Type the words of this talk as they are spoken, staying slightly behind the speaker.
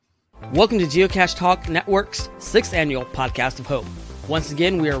Welcome to Geocache Talk Network's 6th annual Podcast of Hope. Once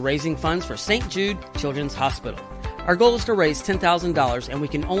again, we are raising funds for St. Jude Children's Hospital. Our goal is to raise $10,000, and we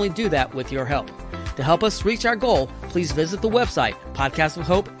can only do that with your help. To help us reach our goal, please visit the website,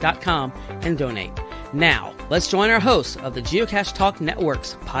 podcastofhope.com, and donate. Now, let's join our hosts of the Geocache Talk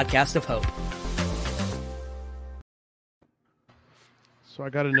Network's Podcast of Hope. So I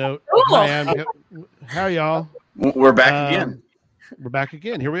got a note. Cool. Hi, how are y'all? We're back again. We're back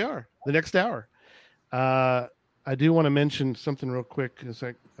again. Here we are, the next hour. I do want to mention something real quick. It's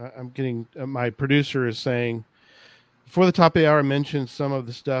like I'm getting my producer is saying before the top of the hour, mention some of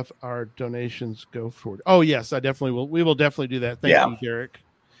the stuff our donations go forward. Oh yes, I definitely will. We will definitely do that. Thank you, Derek.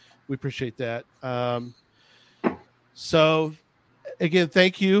 We appreciate that. So again,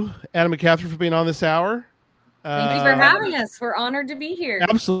 thank you, Adam and Catherine, for being on this hour. Thank you for having us. We're honored to be here.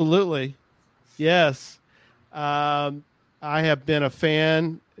 Absolutely. Yes. I have been a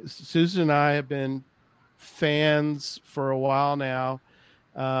fan. Susan and I have been fans for a while now.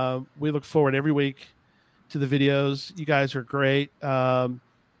 We look forward every week to the videos. You guys are great. And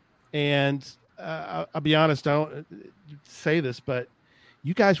I'll be honest, I don't say this, but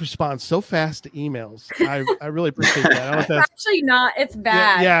you guys respond so fast to emails. I really appreciate that. I don't know if that's actually not. It's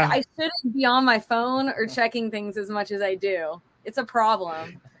bad. Yeah. I shouldn't be on my phone or checking things as much as I do. It's a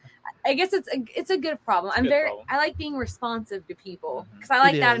problem. I guess it's a good problem. I like being responsive to people because I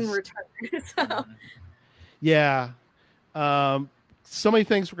like that in return. So. Yeah. So many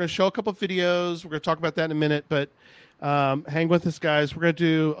things. We're going to show a couple of videos. We're going to talk about that in a minute, but hang with us, guys. We're going to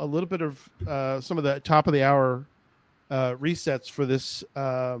do a little bit of some of the top of the hour resets for this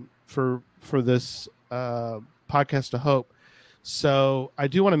for this Podcast of Hope. So I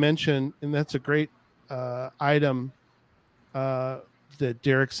do want to mention, and that's a great item that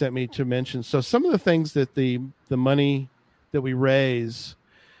Derek sent me to mention. So some of the things that the money that we raise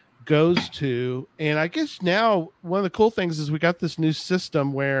goes to, and I guess now one of the cool things is we got this new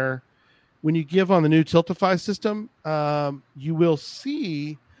system where when you give on the new Tiltify system, you will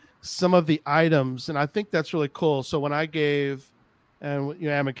see some of the items, and I think that's really cool. So when I gave, and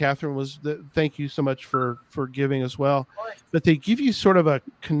Adam and Catherine thank you so much for giving as well, but they give you sort of a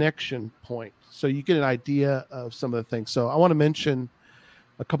connection point, so you get an idea of some of the things. So I want to mention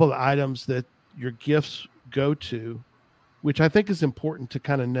a couple of the items that your gifts go to, which I think is important to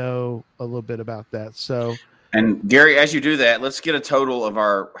kind of know a little bit about that. So, and Gary, as you do that, let's get a total of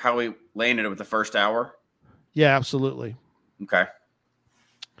how we landed with the first hour. Yeah, absolutely. Okay.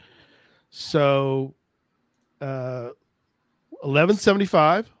 So,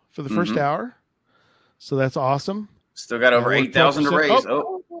 $11.75 for the first hour. So that's awesome. Still got over 8,000 to raise.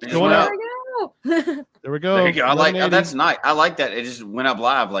 Going up. There we go. There you go. I like that's nice. I like that. It just went up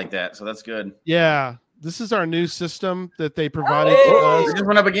live like that, so that's good. Yeah, this is our new system that they provided to us. It just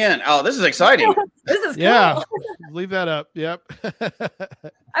went up again. Oh, this is exciting. This is cool. Yeah, leave that up. Yep.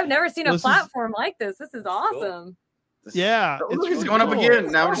 I've never seen a platform like this. This is awesome. Yeah, it's really going up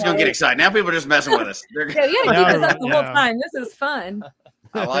again. Now we're just gonna get excited. Now people are just messing with us. Yeah, you gotta keep us up the whole time. This is fun.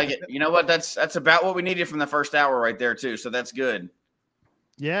 I like it. You know what? That's about what we needed from the first hour right there too. So that's good.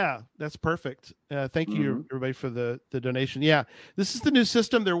 Yeah, that's perfect. Thank you, everybody, for the donation. Yeah, this is the new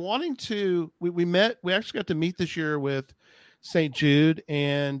system. They're wanting to. We actually got to meet this year with St. Jude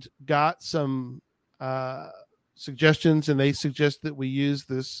and got some suggestions, and they suggest that we use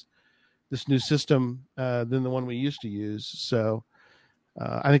this new system than the one we used to use. So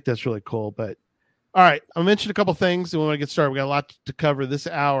I think that's really cool. But all right, I'll mention a couple things, and when we get started, we got a lot to cover this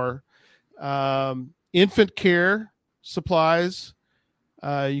hour. Infant care supplies.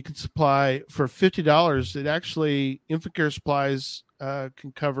 You can supply for $50. It actually, infant care supplies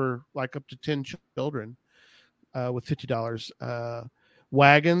can cover like up to 10 children with $50.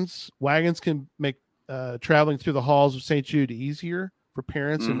 Wagons can make traveling through the halls of St. Jude easier for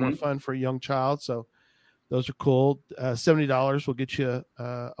parents and more fun for a young child. So those are cool. $70 will get you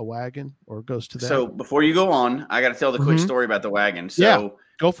a wagon, or goes to that. So before you go on, I got to tell the quick story about the wagon. So yeah,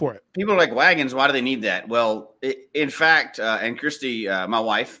 go for it. People are like, wagons, why do they need that? Well, in fact, and Christy, my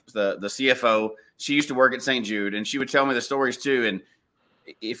wife, the CFO, she used to work at St. Jude, and she would tell me the stories too. And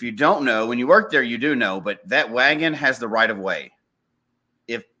if you don't know, when you work there, you do know, but that wagon has the right of way.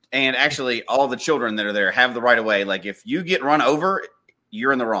 And actually all the children that are there have the right of way. Like if you get run over,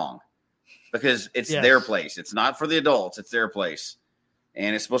 you're in the wrong, because it's their place. It's not for the adults. It's their place.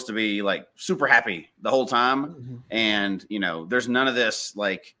 And it's supposed to be like super happy the whole time. And, there's none of this,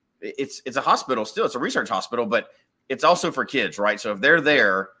 like it's a hospital still. It's a research hospital, but it's also for kids, right? So if they're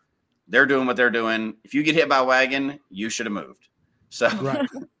there, they're doing what they're doing. If you get hit by a wagon, you should have moved. So,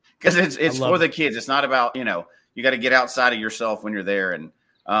 because it's for the kids. It's not about, you got to get outside of yourself when you're there. And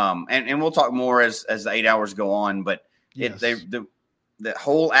And we'll talk more as the 8 hours go on, but the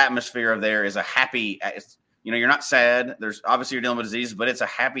whole atmosphere of there is a happy, you're not sad. There's obviously you're dealing with disease, but it's a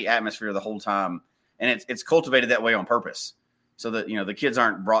happy atmosphere the whole time. And it's cultivated that way on purpose so that, the kids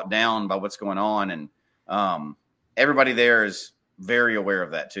aren't brought down by what's going on. And everybody there is very aware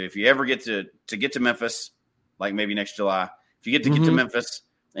of that too. If you ever get to Memphis, like maybe next July, if you get to Memphis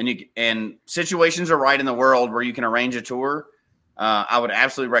and situations are right in the world where you can arrange a tour, I would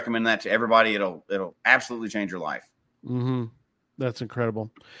absolutely recommend that to everybody. It'll absolutely change your life. Mm-hmm. That's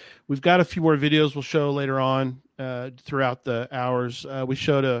incredible. We've got a few more videos we'll show later on throughout the hours. We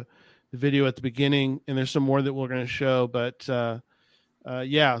showed the video at the beginning, and there's some more that we're going to show. But so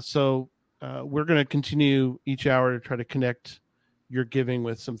we're going to continue each hour to try to connect your giving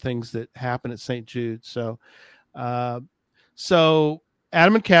with some things that happen at St. Jude. So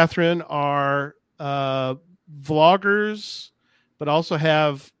Adam and Catherine are vloggers, but also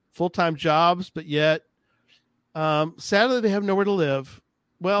have full-time jobs, but yet sadly they have nowhere to live.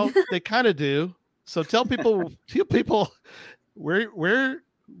 Well, they kind of do. So tell people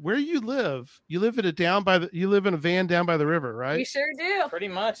where you live. You live in a van down by the river, right? We sure do. Pretty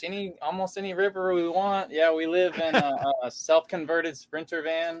much almost any river we want. Yeah, we live in a self-converted Sprinter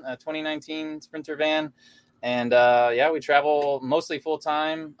van, a 2019 Sprinter van. And we travel mostly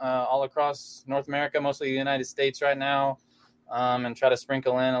full-time all across North America, mostly the United States right now, and try to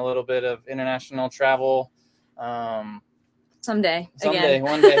sprinkle in a little bit of international travel. Someday,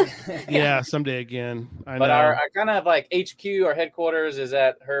 one day. Yeah, someday again. I but know. Our kind of like HQ, our headquarters is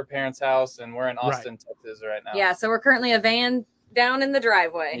at her parents' house, and we're in Austin, Texas right now. Yeah, so we're currently a van down in the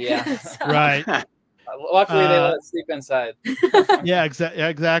driveway. Yeah. Right. Luckily, they let us sleep inside. Yeah,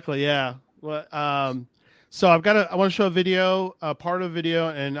 exactly. Yeah. Well, so I want to show a video, part of a video,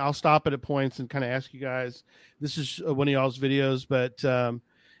 and I'll stop it at points and kind of ask you guys. This is one of y'all's videos, but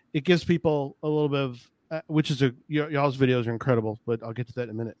it gives people a little bit of, y'all's videos are incredible, but I'll get to that in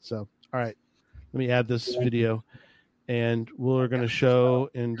a minute. So, all right, let me add this video, and we're going to show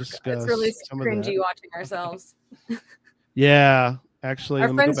and discuss. It's really some cringy of that. watching ourselves. Yeah, actually,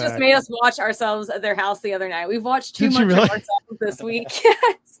 our friends just made us watch ourselves at their house the other night. We've watched too much of ourselves this week.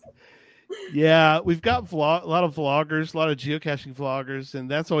 Yes. Yeah, we've got a lot of vloggers, a lot of geocaching vloggers,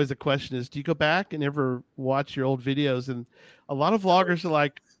 and that's always the question: is do you go back and ever watch your old videos? And a lot of vloggers are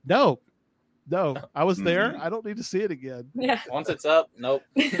like, no, I was there. I don't need to see it again. Yeah. Once it's up, nope.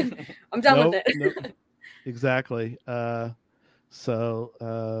 I'm done with it. Nope. Exactly. So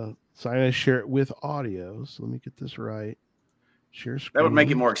I'm going to share it with audio. So let me get this right. Share screen. That would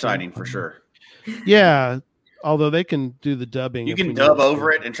make it more exciting for sure. Yeah. Although they can do the dubbing. You can dub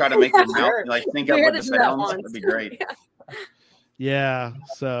over it and try to make the mouth like think up what the sounds. That'd be great. Yeah.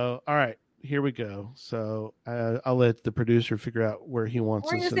 So, all right. Here we go. So I'll let the producer figure out where he wants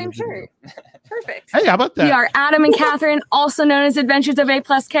us. We're in the same shirt. Perfect. Hey, how about that? We are Adam and Catherine, also known as Adventures of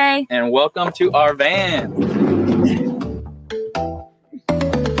A+K. And welcome to our van.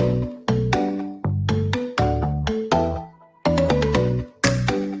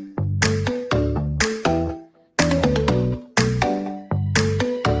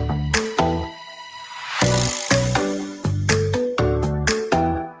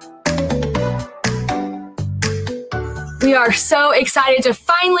 We are so excited to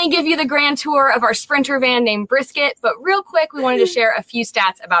finally give you the grand tour of our Sprinter van named Brisket. But real quick, we wanted to share a few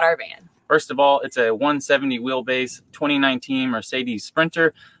stats about our van. First of all, it's a 170 wheelbase 2019 Mercedes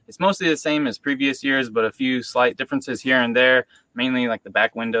Sprinter. It's mostly the same as previous years, but a few slight differences here and there, mainly like the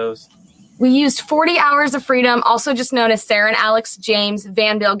back windows. We used 40 Hours of Freedom, also just known as Sarah and Alex James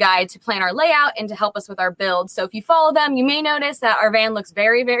Van Build Guide, to plan our layout and to help us with our build. So if you follow them, you may notice that our van looks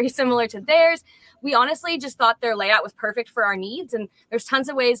very, very similar to theirs. We honestly just thought their layout was perfect for our needs, and there's tons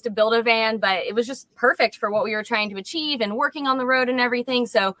of ways to build a van, but it was just perfect for what we were trying to achieve and working on the road and everything,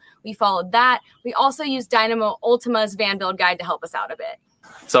 so we followed that. We also used Dynamo Ultima's Van Build Guide to help us out a bit.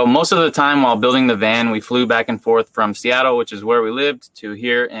 So most of the time while building the van, we flew back and forth from Seattle, which is where we lived, to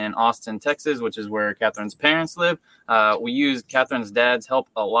here in Austin, Texas, which is where Catherine's parents live. We used Catherine's dad's help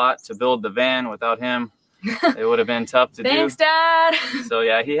a lot to build the van. Without him, it would have been tough to do. Thanks, Dad. So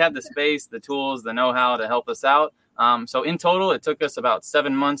yeah, he had the space, the tools, the know-how to help us out. So in total, it took us about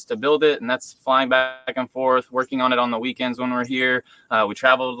 7 months to build it, and that's flying back and forth, working on it on the weekends when we're here. We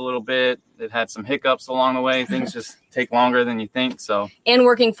traveled a little bit. It had some hiccups along the way. Things just take longer than you think. So and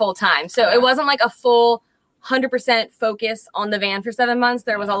working full time. So it wasn't like a full 100% focus on the van for 7 months.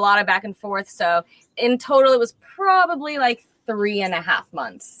 There was a lot of back and forth. So in total, it was probably like 3.5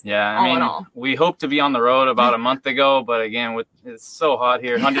 months. Yeah, I mean, we hope to be on the road about a month ago, but again, it's so hot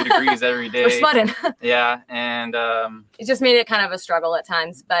here, 100 degrees every day. We're sweating. Yeah, and it just made it kind of a struggle at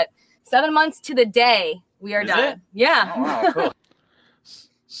times, but 7 months to the day we are done. It? Yeah. Oh, wow, cool.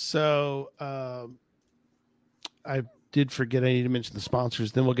 So I did forget I need to mention the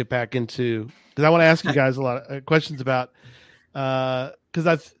sponsors. Then we'll get back into, because I want to ask you guys a lot of questions about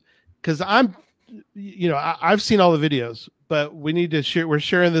because I'm, I've seen all the videos, but we need to share. We're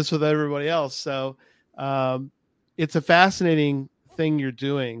sharing this with everybody else, so it's a fascinating thing you're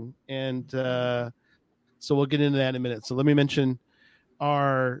doing, and so we'll get into that in a minute. So let me mention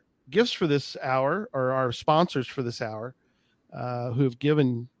our gifts for this hour, or our sponsors for this hour, who have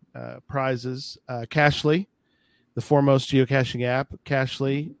given prizes. Cachly, the foremost geocaching app,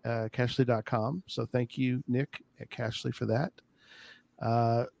 Cachly, Cachly.com. So thank you, Nick at Cachly, for that.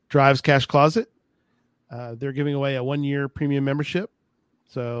 Drives Cache Closet. They're giving away a 1-year premium membership.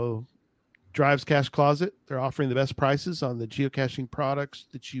 So Drives Cache Closet, they're offering the best prices on the geocaching products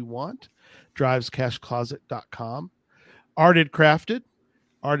that you want. DrivesCacheCloset.com.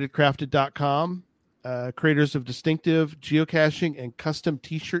 Artedcrafted.com. Creators of distinctive geocaching and custom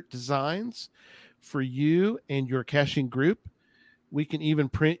t-shirt designs for you and your caching group. We can even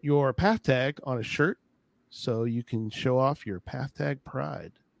print your path tag on a shirt so you can show off your path tag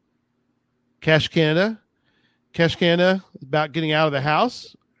pride. Cache Canada. Cache Canada is about getting out of the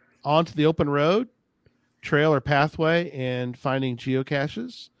house onto the open road, trail, or pathway, and finding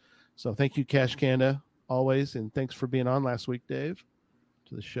geocaches. So thank you, Cache Canada, always, and thanks for being on last week, Dave,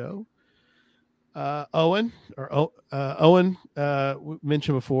 to the show. Owen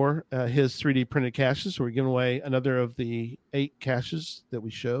mentioned before his 3D printed caches. So we're giving away another of the 8 caches that we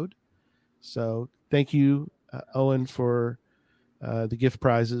showed. So thank you, Owen, for the gift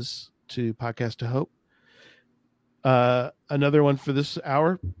prizes to Podcast to Hope. Another one for this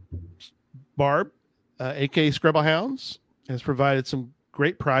hour, Barb, aka Scrabble Hounds, has provided some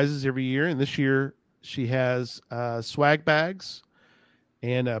great prizes every year, and this year she has swag bags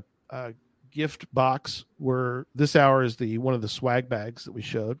and a gift box. Where this hour is one of the swag bags that we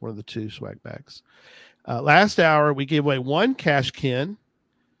showed, one of the 2 swag bags. Last hour we gave away 1 cache kin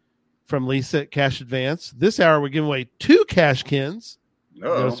from Lisa at Cache Advance. This hour we're giving away 2 cache kins.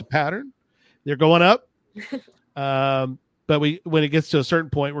 Notice a pattern. They're going up. But when it gets to a certain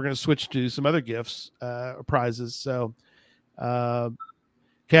point, we're going to switch to some other gifts, prizes. So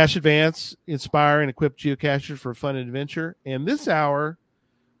Cache Advance, inspire and equip geocachers for fun and adventure. And this hour,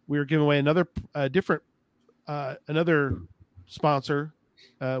 we're giving away another sponsor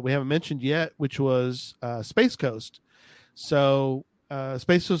we haven't mentioned yet, which was Space Coast. So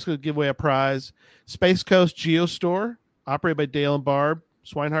Space Coast will give away a prize. Space Coast Geo Store, operated by Dale and Barb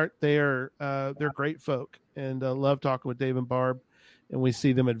Swinehart. They're great folk, and love talking with Dave and Barb. And we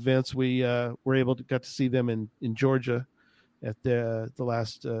see them at events. We were got to see them in Georgia at the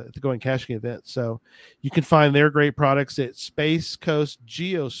last at the Going Caching event. So you can find their great products at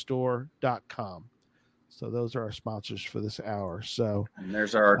spacecoastgeostore.com. So those are our sponsors for this hour. So and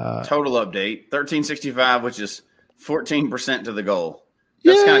there's our total update, 1365, which is 14% to the goal.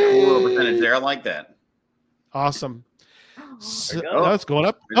 That's kind of cool little percentage there. I like that. Awesome. So, it's going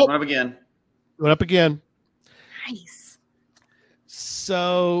up. It's going up again. Going up again. Nice.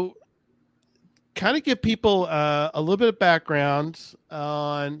 So kind of give people a little bit of background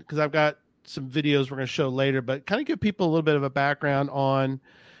on, because I've got some videos we're going to show later, but kind of give people a little bit of a background on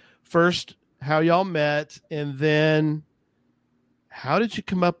first how y'all met, and then how did you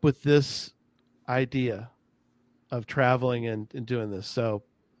come up with this idea of traveling and doing this? So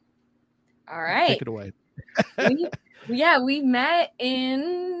all right, take it away. we met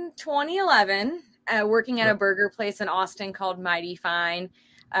in 2011 working at a burger place in Austin called Mighty Fine.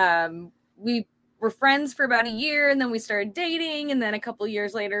 We were friends for about a year, and then we started dating, and then a couple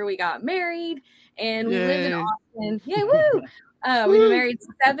years later we got married, and we lived in Austin. Yay, woo! We've been married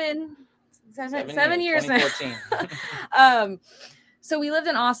seven years now. So we lived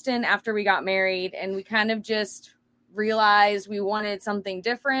in Austin after we got married, and we kind of just realized we wanted something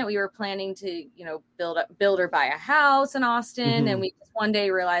different. We were planning to, build or buy a house in Austin. And we just one day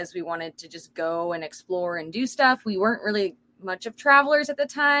realized we wanted to just go and explore and do stuff. We weren't really much of travelers at the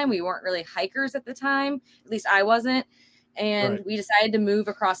time. We weren't really hikers at the time. At least I wasn't. And we decided to move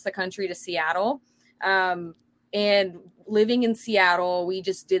across the country to Seattle. And living in Seattle, we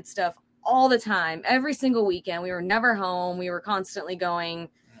just did stuff all the time, every single weekend. We were never home. We were constantly going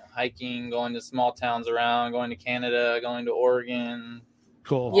hiking, going to small towns around, going to Canada, going to Oregon.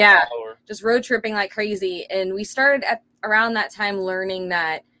 Cool. Yeah. Just road tripping like crazy. And we started at around that time learning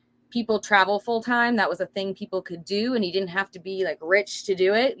that people travel full time. That was a thing people could do, and you didn't have to be like rich to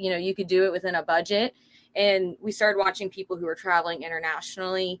do it. You know, you could do it within a budget. And we started watching people who were traveling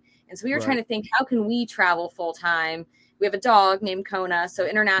internationally. And so we were trying to think, how can we travel full time? We have a dog named Kona. So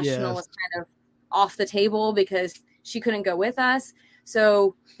international was kind of off the table because she couldn't go with us.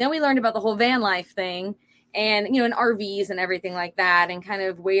 So then we learned about the whole van life thing and, you know, and RVs and everything like that, and kind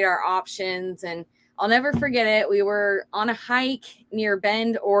of weighed our options. And I'll never forget it. We were on a hike near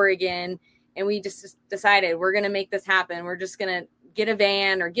Bend, Oregon, and we just decided we're going to make this happen. We're just going to get a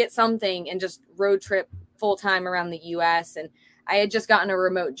van or get something and just road trip full time around the US. And I had just gotten a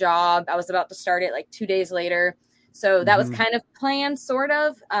remote job. I was about to start it like 2 days later. So that was kind of planned, sort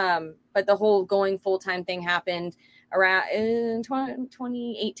of. But the whole going full time thing happened around in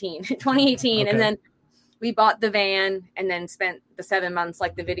 2018. Okay. And then we bought the van and then spent the 7 months,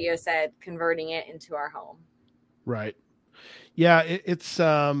 like the video said, converting it into our home. Right. Yeah. It's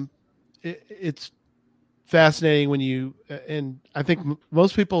fascinating when you, and I think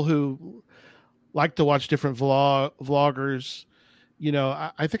most people who like to watch different vloggers, you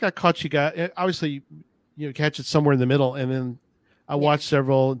know, I think I caught you guys, obviously, you know, catch it somewhere in the middle. And then I watched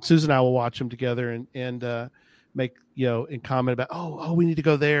several, Susan and I will watch them together and make, you know, and comment about, oh, we need to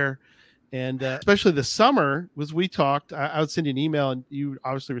go there. And especially the summer was, we talked, I would send you an email and you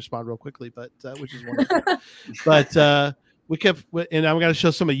obviously respond real quickly, but which is wonderful. But we kept, and I'm going to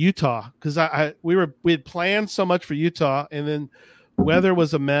show some of Utah because we had planned so much for Utah, and then weather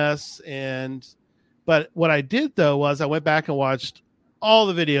was a mess. But what I did though was I went back and watched all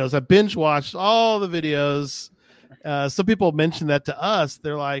the videos. I binge watched all the videos. Some people mentioned that to us.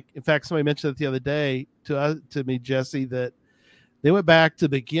 They're like, in fact, somebody mentioned it the other day to me, Jesse, that they went back to the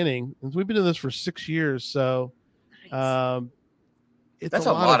beginning. We've been doing this for 6 years, so it's that's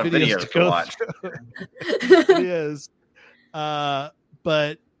a lot of videos to watch. It is.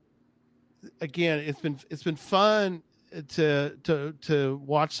 But again, it's been fun to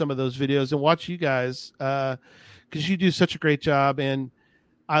watch some of those videos and watch you guys because you do such a great job. And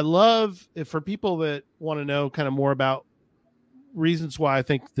I love, for people that want to know kind of more about reasons why I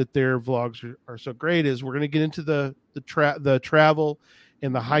think that their vlogs are so great, is we're going to get into the travel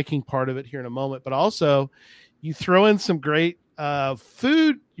and the hiking part of it here in a moment, but also you throw in some great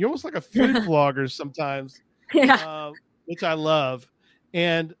food. You're almost like a food vlogger sometimes, which I love.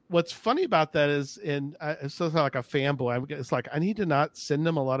 And what's funny about that is, and it's so like a fanboy, it's like I need to not send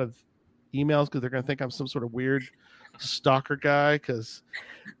them a lot of emails because they're going to think I'm some sort of weird stalker guy, because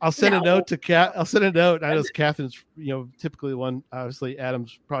I'll send a note to Kat. I'll send a note. I know Catherine's, you know, typically the one, obviously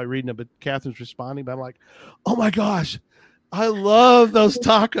Adam's probably reading it, but Catherine's responding. But I'm like, oh my gosh, I love those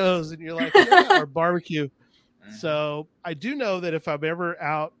tacos. And you're like, yeah, or barbecue. So I do know that if I'm ever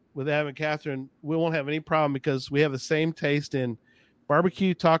out with Adam and Catherine, we won't have any problem because we have the same taste in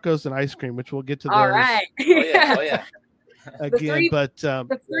barbecue, tacos, and ice cream, which we'll get to those. All right. Oh yeah. Again,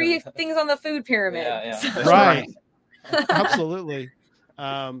 the three things on the food pyramid. Yeah. Right. Absolutely.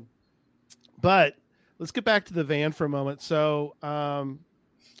 But let's get back to the van for a moment. So kind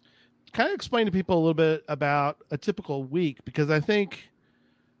of explain to people a little bit about a typical week, because I think,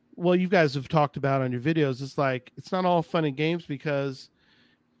 well, you guys have talked about on your videos, it's like, it's not all fun and games because,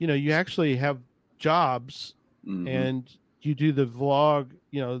 you know, you actually have jobs and you do the vlog,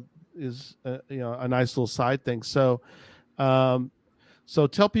 you know, is you know, a nice little side thing. So, so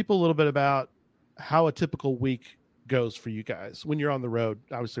tell people a little bit about how a typical week goes for you guys when you're on the road.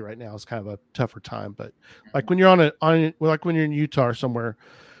 Obviously right now it's kind of a tougher time, but like when you're like when you're in Utah or somewhere,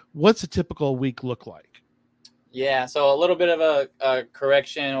 what's a typical week look like? Yeah, so a little bit of a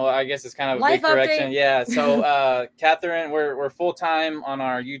correction. Well, I guess it's kind of a big correction. Yeah, so Catherine, we're full time on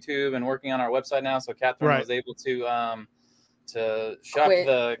our YouTube and working on our website now. So Catherine was able to shop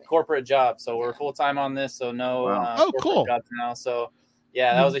the corporate job. So we're full time on this. So no corporate jobs now. So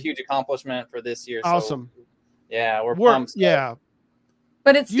yeah, that was a huge accomplishment for this year. Awesome. So, yeah, we're pumped. Yeah.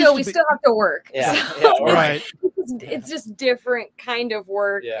 But it's still, we still have to work. Yeah, so right. It's just different kind of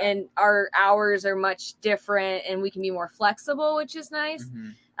work, and our hours are much different, and we can be more flexible, which is nice.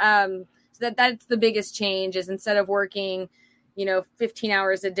 So that's the biggest change, is instead of working, 15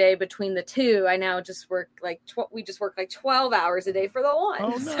 hours a day between the two, I now just work like 12 hours a day for the one. Oh,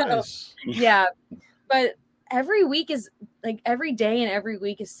 nice. So, yeah. But every week is like, every day and every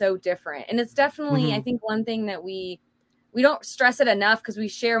week is so different. And it's definitely, I think, one thing that we don't stress it enough, because we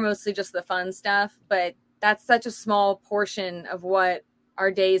share mostly just the fun stuff, but that's such a small portion of what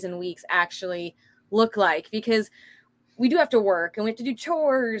our days and weeks actually look like, because we do have to work and we have to do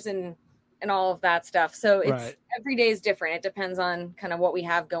chores and all of that stuff. So it's every day is different. It depends on kind of what we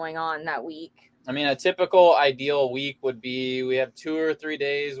have going on that week. I mean, a typical ideal week would be we have 2 or 3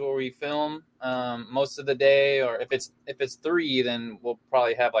 days where we film most of the day, or if it's 3, then we'll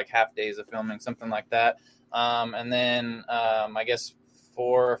probably have like half days of filming, something like that. And then I guess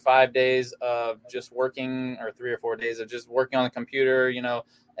 4 or 5 days of just working, or 3 or 4 days of just working on the computer, you know,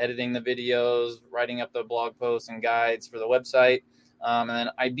 editing the videos, writing up the blog posts and guides for the website. And then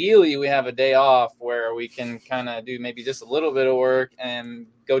ideally we have a day off where we can kind of do maybe just a little bit of work and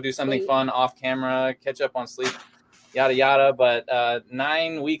go do something fun off camera, catch up on sleep, yada, yada. But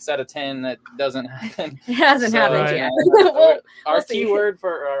 9 weeks out of 10, that doesn't happen. It hasn't happened yet. Our keyword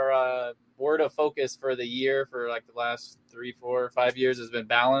for our word of focus for the year for like the last 3, 4, 5 years has been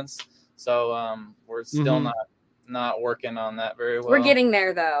balance. So we're still not working on that very well. We're getting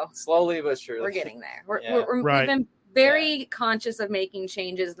there though. Slowly but surely. We're getting there. We've been very conscious of making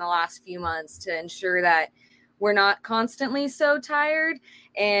changes in the last few months to ensure that we're not constantly so tired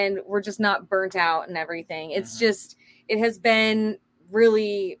and we're just not burnt out and everything. It's just, it has been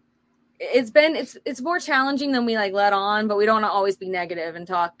really, it's more challenging than we like let on, but we don't always be negative and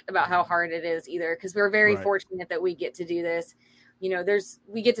talk about how hard it is either. Cause we're very fortunate that we get to do this. You know,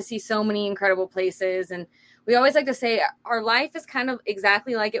 we get to see so many incredible places, and we always like to say our life is kind of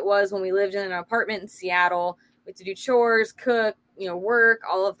exactly like it was when we lived in an apartment in Seattle. We have to do chores, cook, you know, work,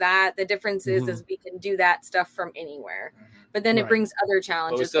 all of that. The difference is we can do that stuff from anywhere. But then it brings other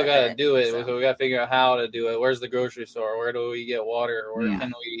challenges. But we still got to do it. So we got to figure out how to do it. Where's the grocery store? Where do we get water? Where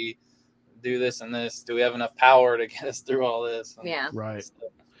can we do this and this? Do we have enough power to get us through all this? And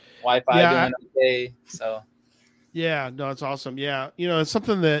Wi-Fi doing okay. So. Yeah, no, it's awesome. Yeah. You know, it's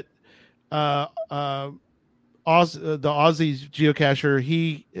something that the Aussie geocacher,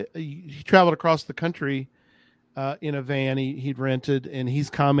 he traveled across the country in a van he'd rented, and he's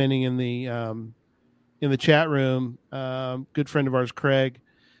commenting in the chat room. Good friend of ours, Craig.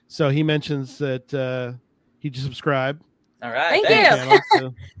 So he mentions that he just subscribed. All right, thank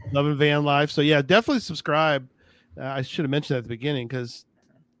you. Loving van life. So yeah, definitely subscribe. I should have mentioned that at the beginning because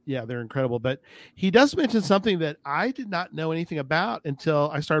they're incredible. But he does mention something that I did not know anything about until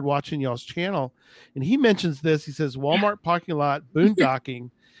I started watching y'all's channel. And he mentions this. He says Walmart parking lot boondocking.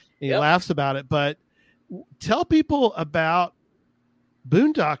 And he laughs about it. But tell people about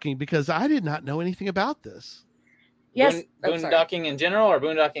boondocking, because I did not know anything about this. Yes. Boondocking in general, or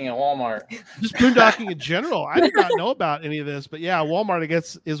boondocking at Walmart? Just boondocking in general. I did not know about any of this, but yeah, Walmart, I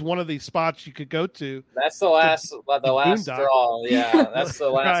guess, is one of these spots you could go to. That's the last straw. Yeah, that's the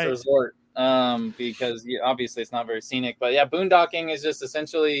last resort. Because obviously it's not very scenic, but yeah, boondocking is just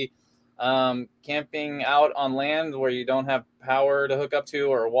essentially camping out on land where you don't have power to hook up to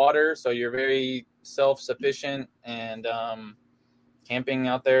or water, so you're very self-sufficient and camping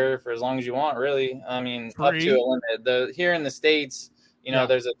out there for as long as you want, really. I mean, up to a limit. Here in the States, you know,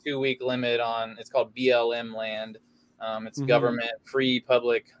 there's a 2-week limit on, it's called BLM land. It's government free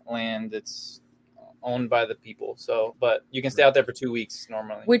public land. It's owned by the people. So, but you can stay out there for 2 weeks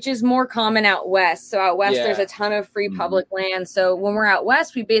normally. Which is more common out west. So out west, there's a ton of free public land. So when we're out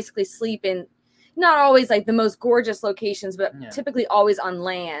west, we basically sleep in not always like the most gorgeous locations, but typically always on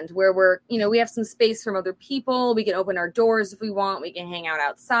land where we're, you know, we have some space from other people. We can open our doors if we want. We can hang out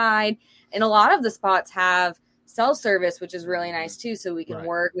outside. And a lot of the spots have cell service, which is really nice too. So we can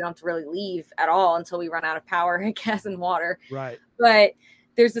work. We don't have to really leave at all until we run out of power and gas and water. Right. But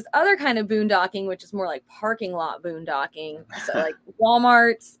there's this other kind of boondocking, which is more like parking lot boondocking. So like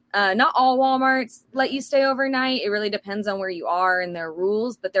Walmart's, not all Walmarts let you stay overnight. It really depends on where you are and their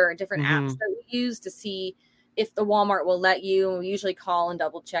rules, but there are different apps that we use to see if the Walmart will let you. And we usually call and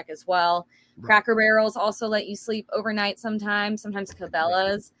double check as well. Right. Cracker Barrels also let you sleep overnight sometimes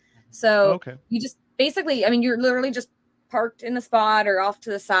Cabela's. So you just basically, I mean, you're literally just parked in a spot or off to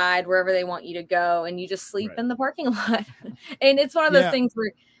the side, wherever they want you to go, and you just sleep in the parking lot. And it's one of those things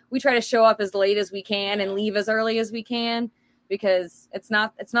where we try to show up as late as we can and leave as early as we can, because it's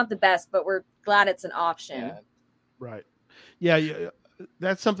not the best, but we're glad it's an option. Yeah. Right. Yeah.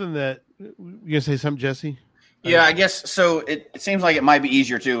 That's something that you gonna say something, Jesse? Yeah, I guess so. It seems like it might be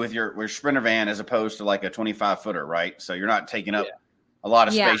easier too with your Sprinter van as opposed to like a 25-footer, right? So you're not taking up a lot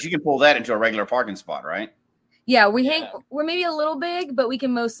of space. You can pull that into a regular parking spot, right? Yeah, we're maybe a little big, but we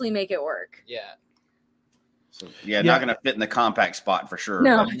can mostly make it work. Yeah. So not going to fit in the compact spot for sure.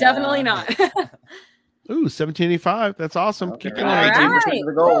 No, definitely not. Ooh, 1785. That's awesome. Okay. Keep it right. 18% of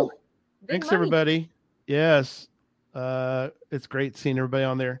the gold. Thanks, everybody. Yes. It's great seeing everybody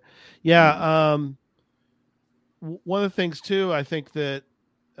on there. Yeah. One of the things too, I think that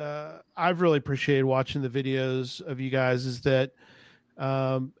I've really appreciated watching the videos of you guys is that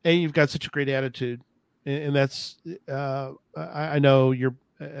you've got such a great attitude. And that's I know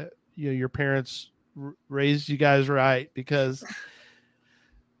your parents raised you guys right, because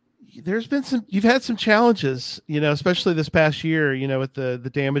you've had some challenges, especially this past year, with the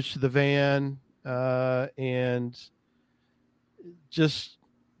damage to the van, and just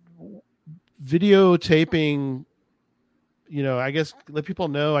videotaping, I guess let people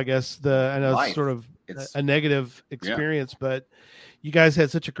know, I know it's sort of a negative experience, but you guys had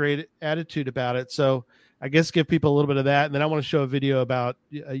such a great attitude about it. So I guess give people a little bit of that. And then I want to show a video about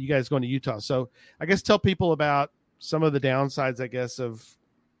you guys going to Utah. So I guess tell people about some of the downsides, I guess, of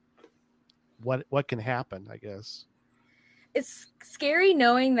what can happen, I guess. It's scary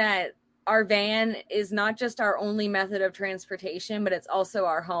knowing that our van is not just our only method of transportation, but it's also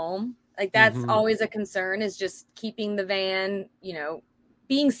our home. Like that's always a concern, is just keeping the van,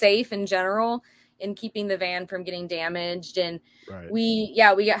 being safe in general and keeping the van from getting damaged. And we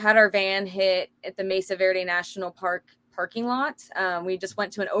had our van hit at the Mesa Verde National Park parking lot. We just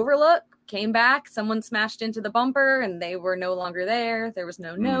went to an overlook, came back, someone smashed into the bumper and they were no longer there. There was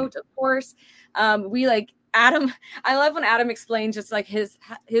no note, of course. Adam, I love when Adam explains just like his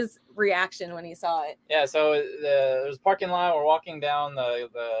reaction when he saw it. Yeah, so there's a parking lot. We're walking down the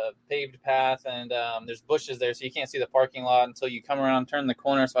paved path, and there's bushes there, so you can't see the parking lot until you come around, turn the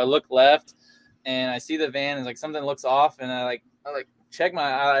corner. So I look left, and I see the van, and like something looks off, and I check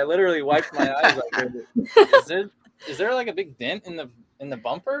my eye. I literally wiped my eyes. Is there like a big dent in the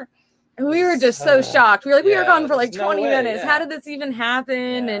bumper? We were just so shocked. We were gone for like 20 minutes. Yeah. How did this even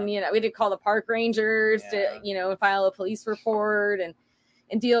happen? Yeah. And, we had to call the park rangers to, file a police report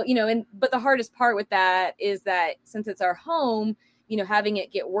and deal, but the hardest part with that is that since it's our home, having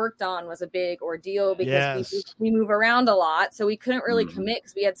it get worked on was a big ordeal because we move around a lot. So we couldn't really commit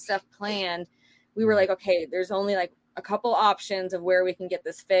because we had stuff planned. We were like, okay, there's only like a couple options of where we can get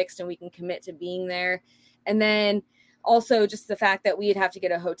this fixed and we can commit to being there. And then also just the fact that we'd have to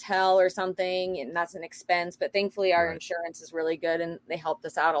get a hotel or something, and that's an expense, but thankfully our insurance is really good and they helped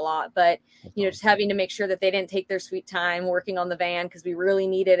us out a lot. But, just having to make sure that they didn't take their sweet time working on the van because we really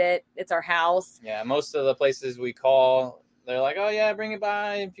needed it. It's our house. Yeah. Most of the places we call, they're like, oh yeah, bring it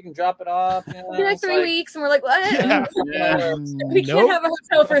by if you can drop it off. It'll be like 3 weeks. And we're like, what? Yeah. We can't have a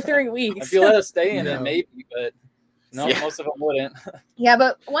hotel for 3 weeks. If you let us stay in it, maybe, but most of them wouldn't. Yeah.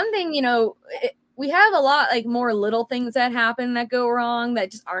 But one thing, we have a lot like more little things that happen that go wrong that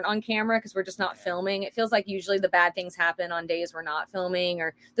just aren't on camera because we're just not filming. It feels like usually the bad things happen on days we're not filming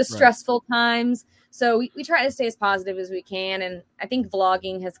or the stressful times. So we try to stay as positive as we can. And I think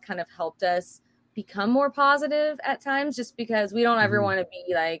vlogging has kind of helped us become more positive at times just because we don't ever want to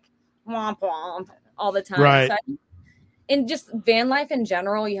be like womp womp all the time. Right. So and just van life in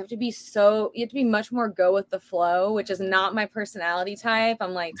general, you have to be much more go with the flow, which is not my personality type.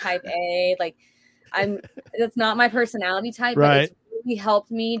 I'm like type A, like that's not my personality type, but it's really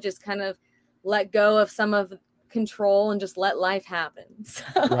helped me just kind of let go of some of control and just let life happen. So.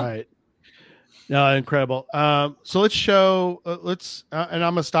 Right. No, incredible. So let's show, and I'm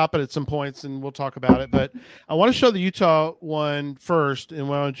going to stop it at some points and we'll talk about it, but I want to show the Utah one first. And I'm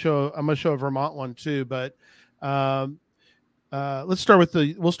going to show a Vermont one too, but we'll start with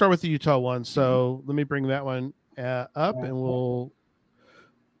the Utah one. So let me bring that one up and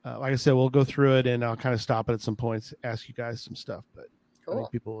like I said, we'll go through it and I'll kind of stop it at some points, ask you guys some stuff, but I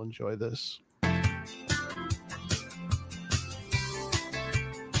think people will enjoy this.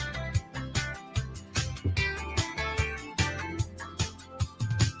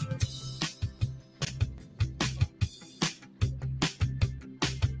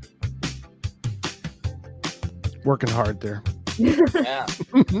 Working hard there. Yeah.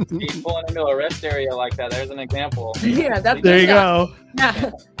 Keep pulling into a rest area like that. There's an example. Yeah, there you go.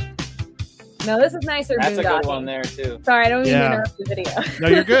 Yeah. No, this is nicer. That's a good one there too. Sorry, I don't mean to interrupt the video. No,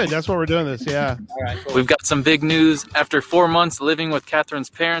 you're good. That's why we're doing this. Yeah. All right. Cool. We've got some big news. After 4 months living with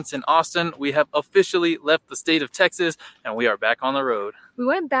Catherine's parents in Austin, we have officially left the state of Texas and we are back on the road. We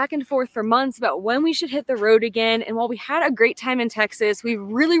went back and forth for months about when we should hit the road again. And while we had a great time in Texas, we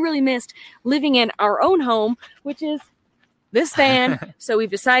really, really missed living in our own home, which is this van. So we've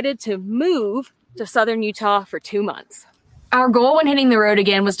decided to move to Southern Utah for 2 months. Our goal when hitting the road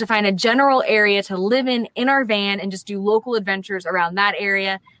again was to find a general area to live in our van and just do local adventures around that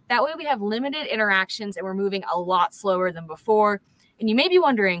area. That way we have limited interactions and we're moving a lot slower than before. And you may be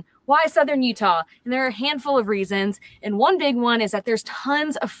wondering, why Southern Utah? And there are a handful of reasons. And one big one is that there's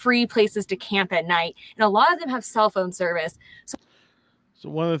tons of free places to camp at night. And a lot of them have cell phone service. So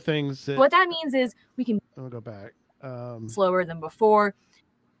one of the things what that means is we can go back slower than before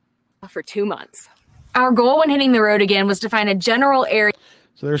for 2 months. Our goal when hitting the road again was to find a general area.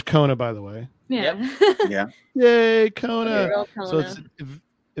 So there's Kona, by the way. Yeah. Yeah. Yay, Kona. Kona. So it's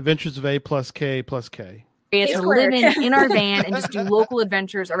Adventures of A plus K plus K. To live in our van and just do local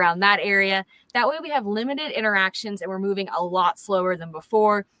adventures around that area. That way we have limited interactions and we're moving a lot slower than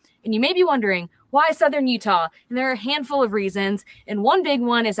before. And you may be wondering, why Southern Utah? And there are a handful of reasons. And one big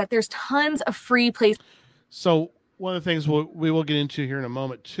one is that there's tons of free places. So one of the things we will get into here in a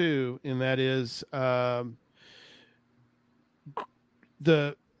moment too, and that is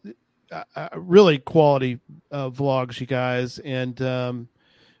the really quality vlogs, you guys, and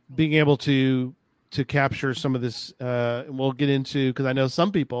being able to capture some of this, and we'll get into, because I know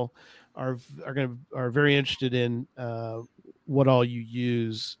some people are very interested in what all you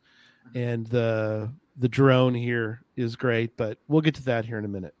use, and the drone here is great, but we'll get to that here in a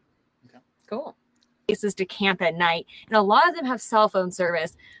minute. Okay. Cool. Places to camp at night, and a lot of them have cell phone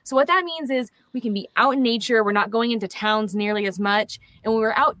service. So what that means is we can be out in nature. We're not going into towns nearly as much. And when we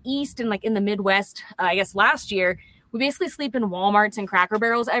were out east and like in the Midwest, I guess last year, we basically sleep in Walmarts and Cracker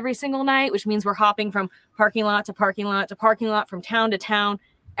Barrels every single night, which means we're hopping from parking lot to parking lot to parking lot, from town to town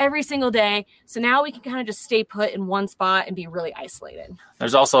every single day. So now we can kind of just stay put in one spot and be really isolated.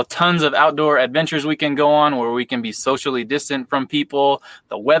 There's also tons of outdoor adventures we can go on where we can be socially distant from people.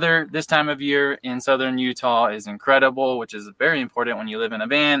 The weather this time of year in Southern Utah is incredible, which is very important when you live in a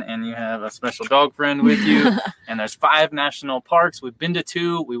van and you have a special dog friend with you. And there's 5 national parks. We've been to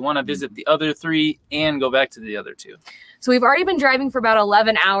 2. We want to visit the other 3 and go back to the other 2. So we've already been driving for about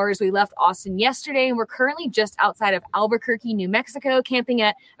 11 hours. We left Austin yesterday, and we're currently just outside of Albuquerque, New Mexico, camping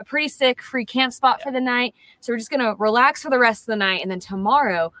at a pretty sick free camp spot for the night. So we're just going to relax for the rest of the night. And then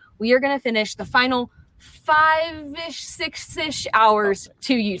tomorrow we are going to finish the final 5-ish, 6-ish hours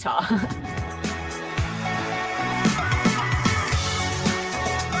to Utah.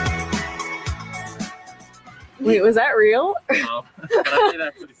 Wait, was that real? No, but I did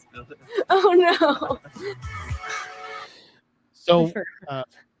actually spill it. Oh, no. So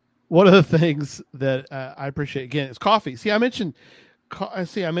one of the things that I appreciate, again, is coffee. See, I mentioned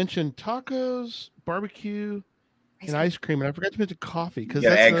tacos, barbecue, and ice cream, and I forgot to mention coffee. You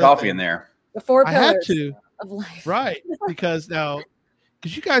gotta add coffee in there. The 4 pillars I had to, of life. right? Because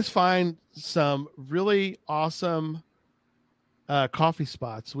you guys find some really awesome coffee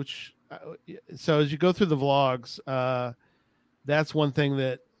spots, which so as you go through the vlogs, that's one thing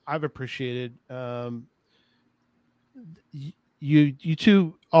that I've appreciated. You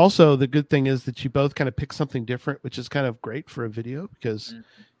two also, the good thing is that you both kind of pick something different, which is kind of great for a video because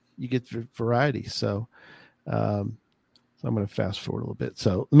you get variety. So I'm going to fast forward a little bit.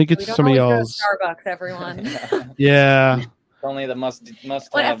 So let me get to some of y'all's Starbucks, everyone. Yeah. Only the must. Well,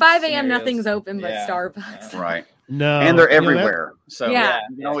 at 5 a.m. nothing's open but Starbucks. Right. No. And they're everywhere. So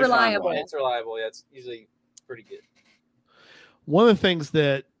it's reliable. It's reliable. Yeah, it's usually pretty good. One of the things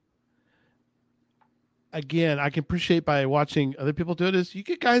that, again, I can appreciate by watching other people do it is you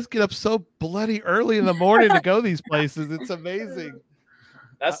guys get up so bloody early in the morning to go these places. It's amazing.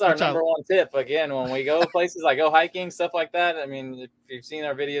 That's our number one tip. Again, when we go places, like go hiking, stuff like that. I mean, if you've seen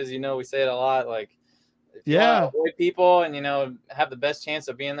our videos, you know we say it a lot. Like, if you want to avoid people and have the best chance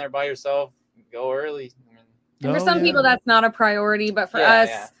of being there by yourself, go early. And for some people, that's not a priority, but for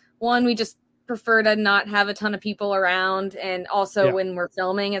us, one, we just prefer to not have a ton of people around, and also when we're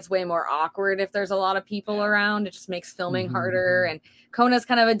filming, it's way more awkward if there's a lot of people around. It just makes filming harder. And Kona's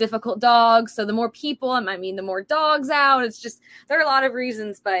kind of a difficult dog, so the more people, it might mean the more dogs out. It's just, there are a lot of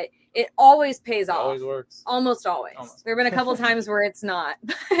reasons, but it always pays off. Always works. Almost always. There have been a couple times where it's not.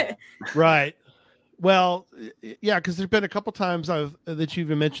 Right. Well, yeah, because there's been a couple times that you've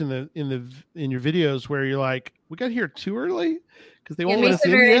mentioned in your videos where you're like, we got here too early because they won't let us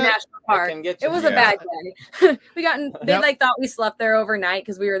in yet. National Park. It was a bad day. They thought we slept there overnight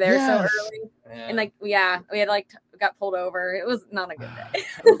because we were there so early, and we had got pulled over. It was not a good day.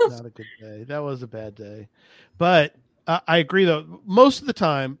 Not a good day. That was a bad day, but I agree though. Most of the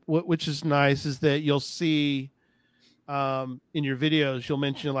time, which is nice, is that you'll see in your videos, you'll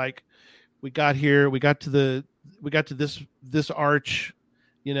mention like, we got here, we got to this arch,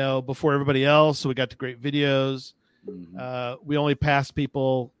 before everybody else. So we got to great videos. We only passed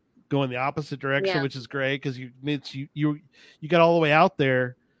people going the opposite direction, which is great because you got all the way out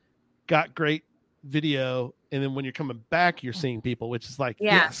there, got great video, and then when you're coming back, you're seeing people, which is like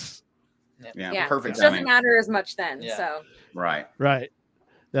yes, perfect. It doesn't matter as much then. So right,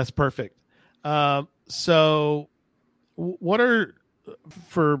 that's perfect. So what are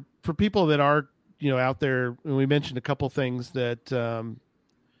for people that are out there, and we mentioned a couple things that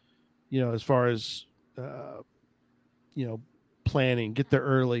as far as planning, get there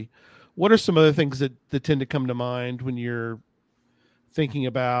early. What are some other things that tend to come to mind when you're thinking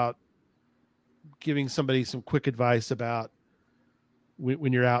about giving somebody some quick advice about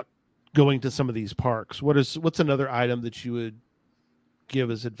when you're out going to some of these parks? What's another item that you would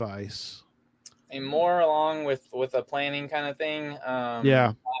give as advice? And more along with a planning kind of thing.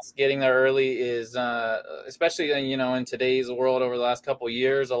 Getting there early is, especially, in today's world over the last couple of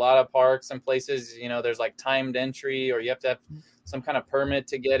years, a lot of parks and places, there's like timed entry, or you have to have some kind of permit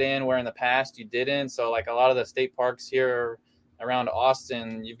to get in, where in the past you didn't. So like a lot of the state parks here around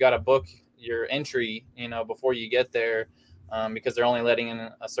Austin, you've got to book your entry, before you get there, because they're only letting in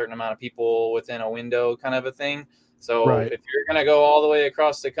a certain amount of people within a window kind of a thing. So if you're going to go all the way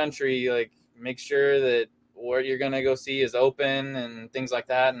across the country, like, make sure that what you're going to go see is open and things like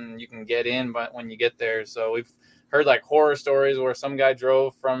that, and you can get in but when you get there. So we've heard like horror stories where some guy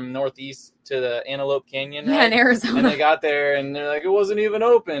drove from Northeast to the Antelope Canyon, in Arizona, and they got there and they're like, it wasn't even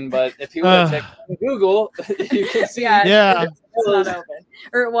open. But if you would have checked on Google, you can see it's not open,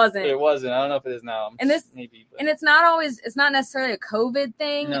 or it wasn't. I don't know if it is now. And it's not necessarily a COVID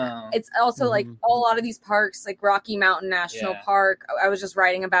thing. No. It's also like a lot of these parks, like Rocky Mountain National Park. I was just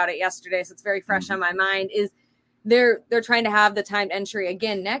writing about it yesterday, so it's very fresh on my mind. Is they're trying to have the timed entry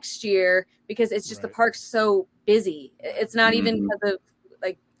again next year because it's just the park's so busy. It's not even because of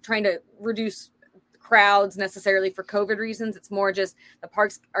like trying to reduce crowds necessarily for COVID reasons. It's more just the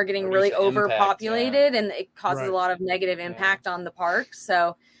parks are getting really overpopulated, and it causes a lot of negative impact on the park.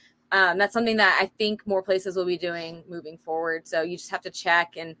 So that's something that I think more places will be doing moving forward. So you just have to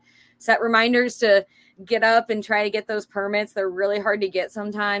check and set reminders to get up and try to get those permits. They're really hard to get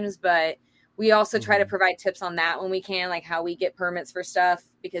sometimes, but we also try to provide tips on that when we can, like how we get permits for stuff,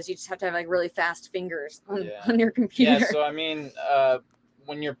 because you just have to have like really fast fingers on your computer. Yeah. So, I mean,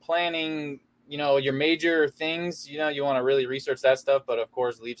 when you're planning, your major things, you want to really research that stuff, but of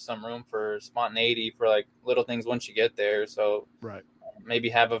course leave some room for spontaneity for like little things once you get there. So maybe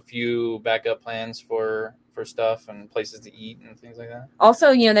have a few backup plans for stuff and places to eat and things like that.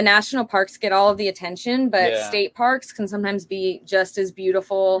 Also, the national parks get all of the attention, but state parks can sometimes be just as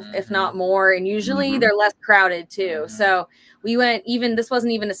beautiful, if not more. And usually they're less crowded too. So we went, this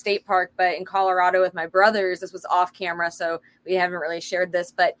wasn't even a state park, but in Colorado with my brothers, this was off camera, so we haven't really shared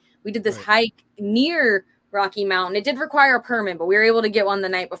this, but we did this hike near Rocky Mountain. It did require a permit, but we were able to get one the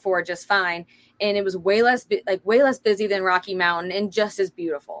night before just fine. And it was way less busy than Rocky Mountain and just as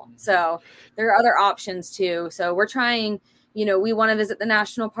beautiful. So there are other options too. So we're trying, we want to visit the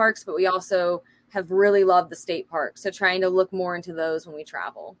national parks, but we also have really loved the state parks. So trying to look more into those when we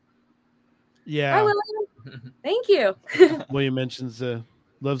travel. Yeah. Hi, William. Thank you. William mentions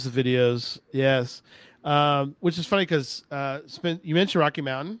loves the videos. Yes. Which is funny because you mentioned Rocky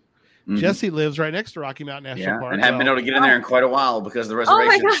Mountain. Jesse lives right next to Rocky Mountain National Park. And haven't been able to get in there in quite a while because of the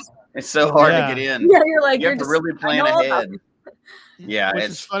reservations. It's so hard to get in. Yeah, you're like, you have to really plan ahead. Yeah,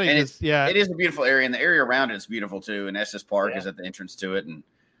 it's funny. It is a beautiful area, and the area around it is beautiful too. And Estes Park is at the entrance to it, and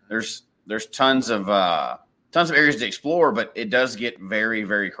there's tons of areas to explore, but it does get very,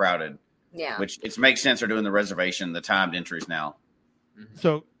 very crowded. Yeah, which it makes sense. They're doing the reservation, the timed entries now.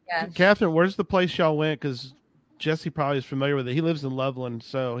 So, Catherine, where's the place y'all went? Because Jesse probably is familiar with it. He lives in Loveland,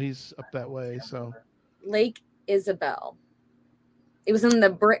 so he's up that way. So, Lake Isabel. It was in the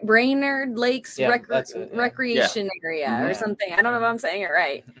Brainerd Lakes recreation area or something. I don't know if I'm saying it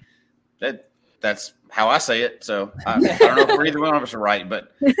right. That's how I say it. So I don't know if either one of us are right,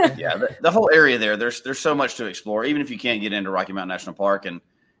 but the whole area there, there's so much to explore, even if you can't get into Rocky Mountain National Park. And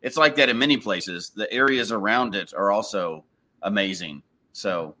it's like that in many places. The areas around it are also amazing.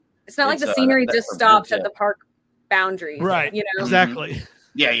 So it's not like the scenery just stops at the park boundaries. Right. Exactly.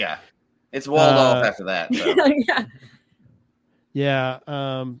 Yeah. It's walled off after that. So. Yeah.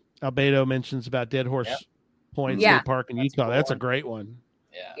 Albedo mentions about Dead Horse Point State Park in Utah. That's a great one.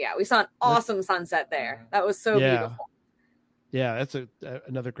 Yeah. We saw an awesome sunset there. That was so beautiful. Yeah. That's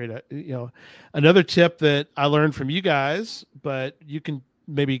another great, another tip that I learned from you guys, but you can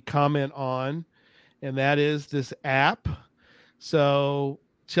maybe comment on, and that is this app. So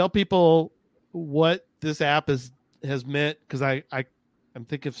tell people what this app has meant. Cause I'm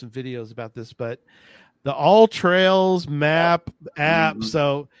thinking of some videos about this, but the All Trails map app.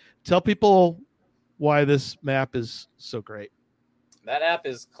 So tell people why this map is so great. That app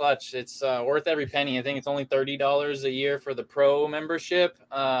is clutch. It's worth every penny. I think it's only $30 a year for the pro membership.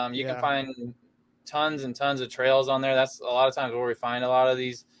 You can find tons and tons of trails on there. That's a lot of times where we find a lot of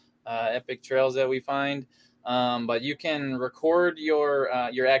these epic trails that we find. But you can record your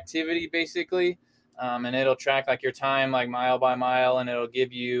activity basically. And it'll track like your time, like mile by mile, and it'll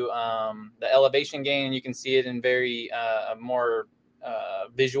give you the elevation gain, and you can see it in very more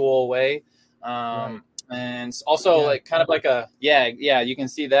visual way. And also like kind of like you can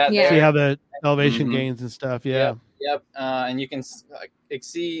see that. See how the elevation gains and stuff. Yeah. Yep. And you can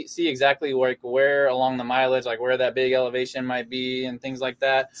see exactly where along the mileage, like where that big elevation might be and things like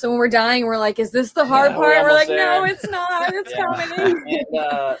that. So when we're dying, we're like, is this the hard part? We're like, there. No, it's not. It's coming.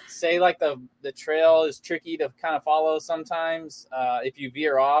 And say like the trail is tricky to kind of follow sometimes. If you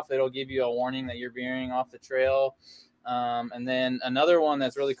veer off, it'll give you a warning that you're veering off the trail. And then another one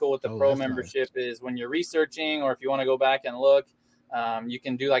that's really cool with the pro membership is when you're researching, or if you want to go back and look, you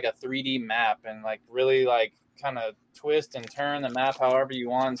can do like a 3D map and like really like kind of twist and turn the map however you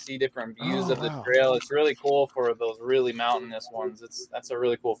want, see different views of the trail. It's really cool for those really mountainous ones. That's a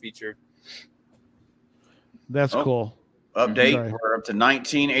really cool feature. That's cool. Update. We're up to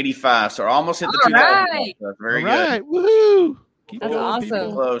 1985, so we're almost hit the 2000. Right. That's very good. Woohoo! That's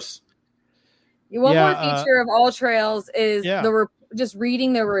awesome. Close. One more feature of All Trails is just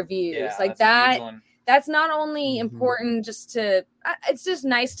reading the reviews. Like that's not only important just to, it's just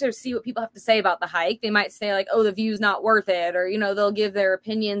nice to see what people have to say about the hike. They might say like, oh, the view's not worth it, or, they'll give their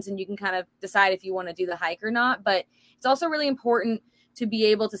opinions and you can kind of decide if you want to do the hike or not. But it's also really important to be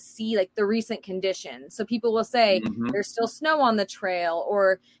able to see like the recent conditions. So people will say there's still snow on the trail,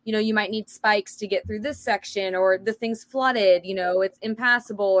 or, you might need spikes to get through this section, or the thing's flooded, it's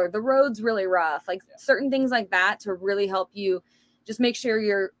impassable, or the road's really rough, like certain things like that to really help you just make sure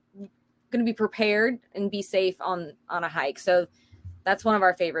you're going to be prepared and be safe on a hike. So that's one of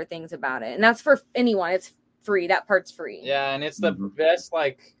our favorite things about it. And that's for anyone. It's free. That part's free. Yeah. And it's the best,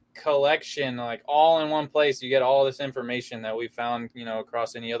 like, collection, like all in one place. You get all this information that we found,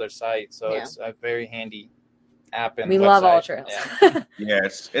 across any other site. So it's a very handy app. And we love All Trails. Yeah,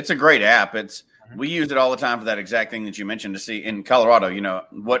 it's a great app. We use it all the time for that exact thing that you mentioned, to see in Colorado,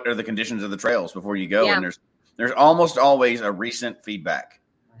 what are the conditions of the trails before you go. And there's almost always a recent feedback.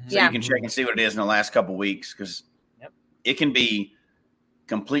 So you can check and see what it is in the last couple of weeks, because it can be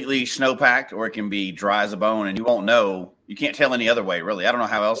completely snow-packed or it can be dry as a bone, and you won't know. You can't tell any other way, really. I don't know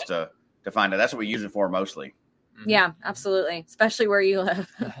how else to find it. That's what we use it for mostly. Yeah, absolutely. Especially where you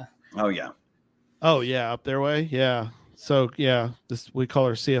live. Oh, yeah. Oh, yeah. Up their way. Yeah. So, we call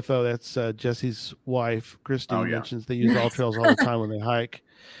her CFO. That's Jesse's wife. Kristen mentions they use All Trails all the time when they hike.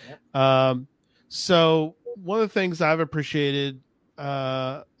 So one of the things I've appreciated, one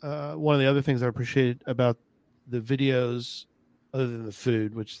of the other things I appreciated about the videos, other than the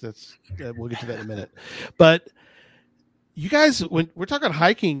food, which we'll get to that in a minute, but you guys, when we're talking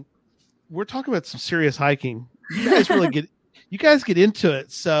hiking, we're talking about some serious hiking. You guys really get into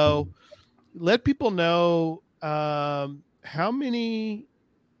it. So let people know how many,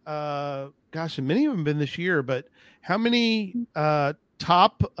 and many of them have been this year, but how many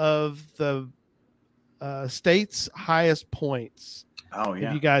top of the state's highest points have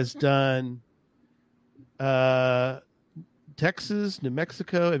you guys done? Texas, New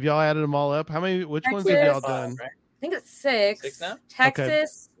Mexico, have y'all added them all up? Which ones have y'all done? I think it's 6. 6 now?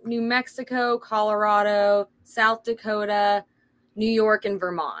 Texas, New Mexico, Colorado, South Dakota, New York, and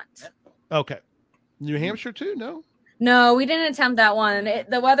Vermont. Okay. New Hampshire too? No, we didn't attempt that one.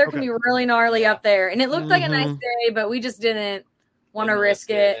 The weather can be really gnarly up there, and it looked like a nice day, but we just didn't want to risk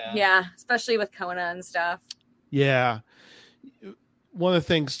it. Yeah, especially with Kona and stuff. Yeah. One of the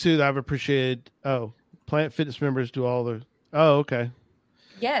things too that I've appreciated, Planet Fitness members do all the okay.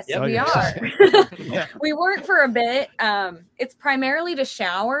 Yes, we are. We weren't for a bit. It's primarily to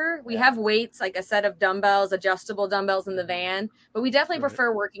shower. We have weights, like a set of dumbbells, adjustable dumbbells in the van, but we definitely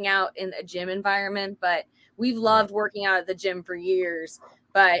prefer working out in a gym environment. But we've loved working out at the gym for years,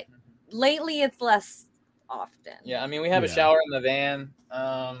 but lately it's less often. Yeah, I mean, we have a shower in the van,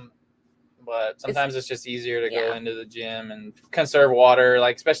 but sometimes it's just easier to go into the gym and conserve water,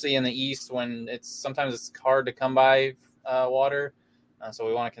 like especially in the East when sometimes it's hard to come by water. So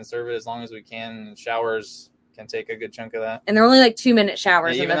we want to conserve it as long as we can. And showers can take a good chunk of that. And they're only like 2-minute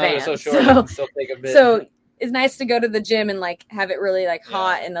showers in the van. So short, so, still take a bit. So it's nice to go to the gym and like have it really like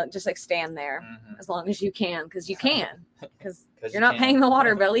hot and just like stand there as long as you can, because you're not paying the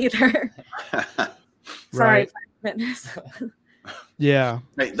water bill either. Sorry, Fitness. Yeah.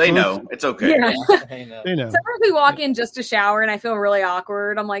 They know. It's okay. Yeah. They know. Sometimes we walk in just to shower and I feel really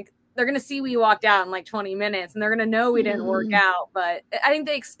awkward. I'm like, they're going to see we walked out in like 20 minutes and they're going to know we didn't work out. But I think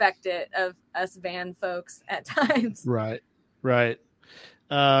they expect it of us van folks at times. Right.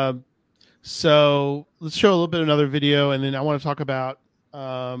 So let's show a little bit of another video. And then I want to talk about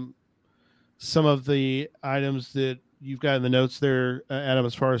some of the items that you've got in the notes there, Adam,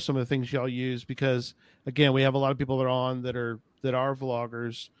 as far as some of the things y'all use, because again, we have a lot of people that are on that are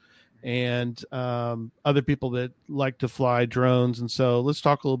vloggers and other people that like to fly drones. And so let's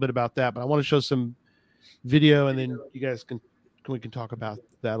talk a little bit about that, but I want to show some video and then you guys can we can talk about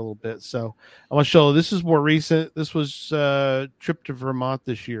that a little bit. So I want to show this is more recent. This was trip to Vermont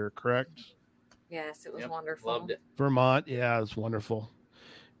this year, correct? Yes, it was wonderful. Loved it. Vermont, yeah, it was wonderful.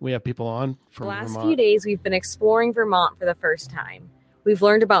 We have people on from The last Vermont. few days, we've been exploring Vermont for the first time. We've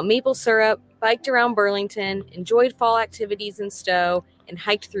learned about maple syrup, biked around Burlington, enjoyed fall activities in Stowe, and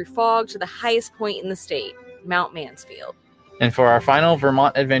hiked through fog to the highest point in the state, Mount Mansfield. And for our final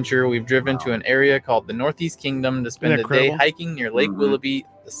Vermont adventure, we've driven to an area called the Northeast Kingdom to spend a day hiking near Lake Willoughby,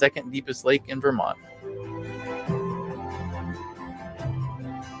 the second deepest lake in Vermont.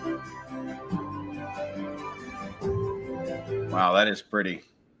 Wow, that is pretty.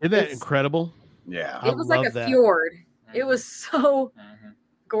 Isn't that incredible? Yeah. It was like a fjord. It was so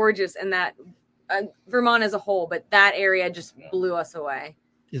gorgeous, and that Vermont as a whole, but that area just blew us away.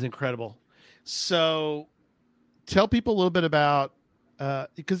 Is incredible. So tell people a little bit about,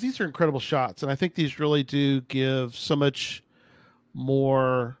 because these are incredible shots, and I think these really do give so much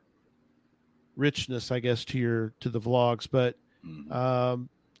more richness, I guess, to the vlogs. But kind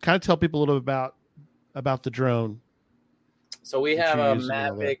of tell people a little bit about the drone. So we have a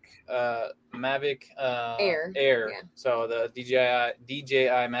Mavic Air. Yeah. So the DJI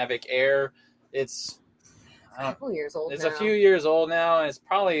Mavic Air. It's a couple years old. It's a few years old now, and it's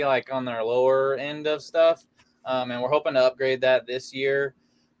probably like on their lower end of stuff. And we're hoping to upgrade that this year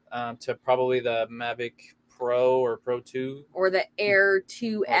to probably the Mavic Pro or Pro 2. Or the Air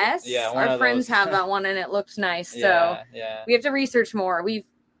 2S. Yeah, our friends have that one, and it looks nice. So we have to research more. We've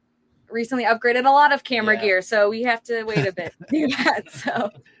recently upgraded a lot of camera gear, so we have to wait a bit to do that. So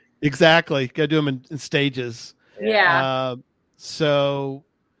exactly, got to do them in stages. Yeah. So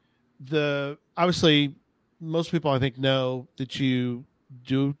obviously most people I think know that you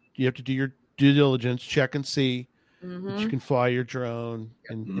have to do your due diligence, check and see that you can fly your drone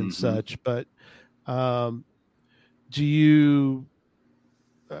and such. But do you?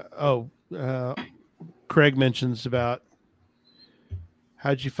 Craig mentions about.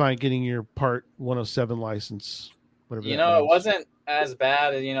 How'd you find getting your Part 107 license? Whatever. It wasn't as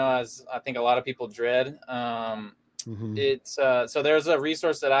bad, as I think a lot of people dread. It's so there's a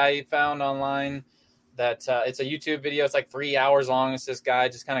resource that I found online that it's a YouTube video. It's like 3 hours long. It's this guy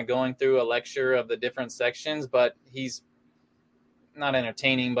just kind of going through a lecture of the different sections, but he's not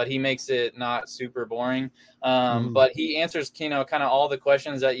entertaining, but he makes it not super boring. But he answers, kind of all the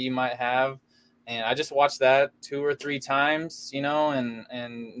questions that you might have. And I just watched that 2 or 3 times, and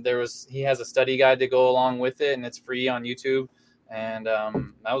he has a study guide to go along with it, and it's free on YouTube. And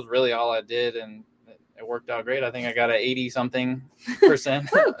that was really all I did, and it worked out great. I think I got an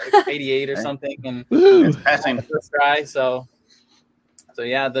 80-something%, 88 or something, and passing the first try. So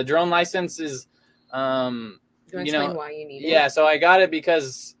yeah, the drone license is, explain why you need it? Yeah, so I got it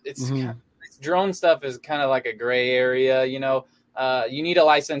because it's drone stuff is kind of like a gray area, you need a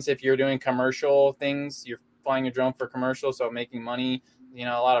license if you're doing commercial things. You're flying a drone for commercial, so making money, a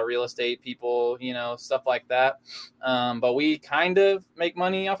lot of real estate people, stuff like that. But we kind of make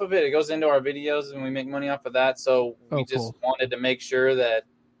money off of it. It goes into our videos and we make money off of that. So we just wanted to make sure that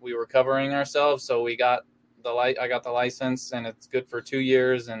we were covering ourselves. So I got the license, and it's good for 2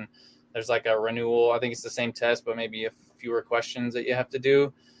 years. And there's like a renewal. I think it's the same test, but maybe fewer questions that you have to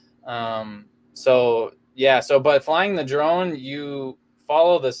do. But flying the drone, you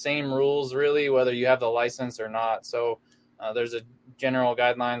follow the same rules, really, whether you have the license or not. So there's a general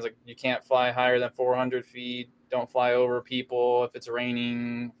guidelines, like you can't fly higher than 400 feet. Don't fly over people. If it's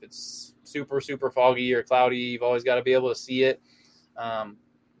raining, if it's super, super foggy or cloudy, you've always got to be able to see it.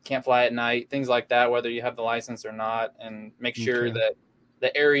 Can't fly at night, things like that, whether you have the license or not, and make sure that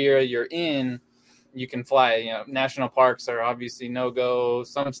the area you're in, you can fly. National parks are obviously no-go.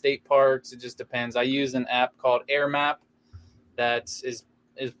 Some state parks, it just depends. I use an app called AirMap that is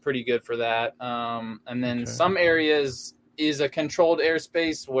pretty good for that. And then some areas is a controlled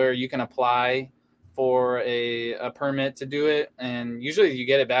airspace where you can apply for a permit to do it, and usually you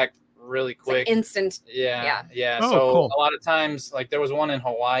get it back really quick. It's like instant. Yeah. Oh, cool. A lot of times, like there was one in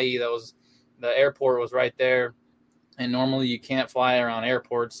Hawaii that was, the airport was right there, and normally you can't fly around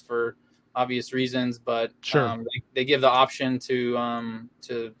airports for obvious reasons, but they give the option to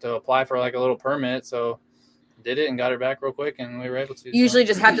apply for like a little permit. So did it and got it back real quick, and we were able to. Usually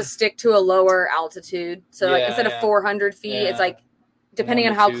just have to stick to a lower altitude. So instead of 400 feet, it's like, depending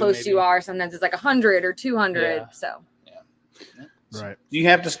on how close you are, sometimes it's like 100 or 200. Yeah. So. Right. Do you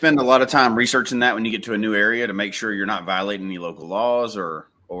have to spend a lot of time researching that when you get to a new area to make sure you're not violating any local laws or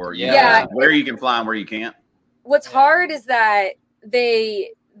where you can fly and where you can't? What's hard is that the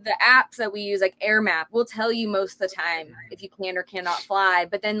apps that we use, like AirMap, will tell you most of the time if you can or cannot fly.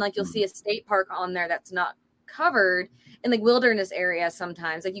 But then, like, you'll see a state park on there that's not covered in like wilderness areas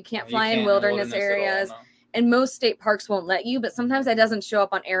sometimes. Like you can't fly in wilderness areas. All, no. And most state parks won't let you, but sometimes that doesn't show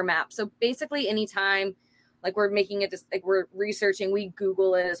up on air maps. So basically anytime like we're making it just like we're researching, we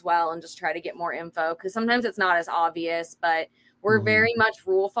Google it as well and just try to get more info because sometimes it's not as obvious, but we're very much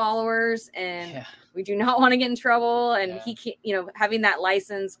rule followers and we do not want to get in trouble. And he can't, having that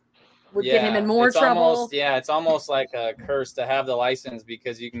license would get him in more trouble. It's almost like a curse to have the license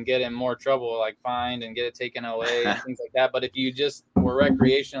because you can get in more trouble, like fined and get it taken away and things like that. But if you just were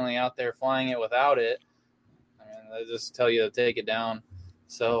recreationally out there flying it without it, they just tell you to take it down.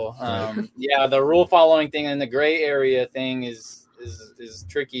 So, the rule following thing and the gray area thing is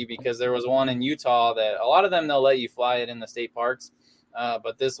tricky because there was one in Utah that a lot of them, they'll let you fly it in the state parks.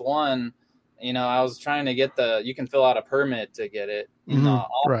 But this one, I was trying to get you can fill out a permit to get it in the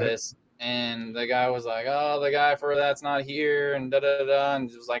office. Right. And the guy was like, oh, the guy for that's not here and da-da-da. And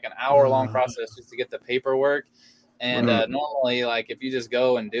it was like an hour-long process just to get the paperwork. And normally, like, if you just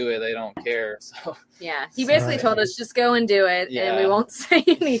go and do it, they don't care. So he basically told us just go and do it, and we won't say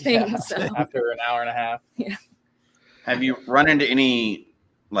anything. So. After an hour and a half. Yeah. Have you run into any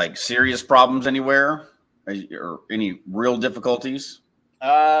like serious problems anywhere, or any real difficulties?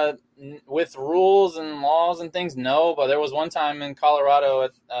 With rules and laws and things, no. But there was one time in Colorado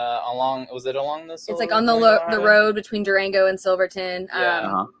along this? It's like on the road between Durango and Silverton.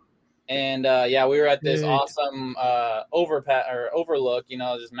 And we were at this awesome overlook,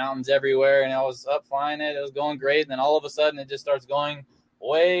 just mountains everywhere. And I was up flying it. It was going great. And then all of a sudden it just starts going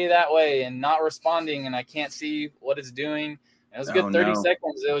way that way and not responding. And I can't see what it's doing. And it was a good 30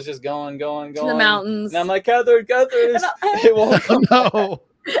 seconds. It was just going. To the mountains. And I'm like, Catherine, it won't come. No.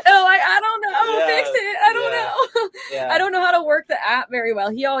 I don't know. Fix it. I don't know. Yeah. I don't know how to work the app very well.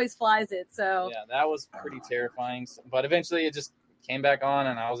 He always flies it. So yeah, that was pretty terrifying. But eventually it just came back on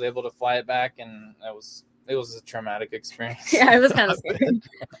and I was able to fly it back, and it was a traumatic experience. Yeah, it was kind of scary.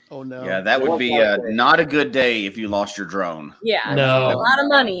 Oh no. Yeah, that would be not a good day if you lost your drone. Yeah. No. A lot of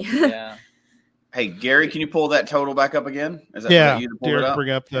money. Yeah. Hey, Gary, can you pull that total back up again? Is that you to pull Derek, it up? bring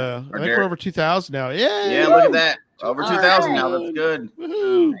up I think we're over 2,000 now. Yeah, look at that. Over 2,000 now. That's good.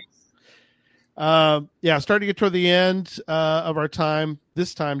 Woohoo. Nice. Starting to get toward the end of our time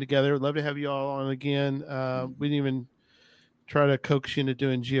together. I'd love to have you all on again. We didn't even try to coax you into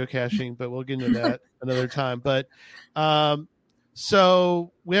doing geocaching, but we'll get into that another time. But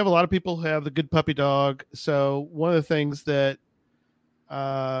so we have a lot of people who have the good puppy dog. So one of the things that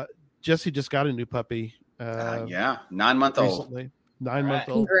Jesse just got a new puppy. 9-month-old.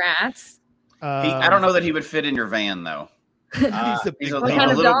 9-month-old. Congrats. I don't know that he would fit in your van though. He's a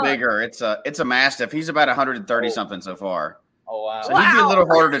little bigger. It's a Mastiff. He's about 130 something so far. Oh wow! So he'd be a little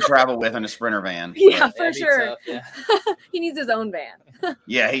harder to travel with in a Sprinter van. Yeah, for sure. Tough, yeah. He needs his own van.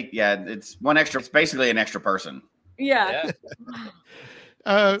 It's one extra. It's basically an extra person. Yeah.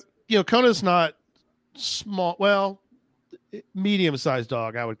 Kona's not small. Well, medium-sized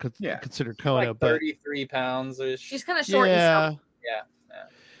dog. I would consider Kona, like 33 pounds. She's kind of short. And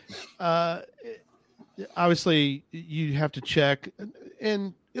obviously, you have to check,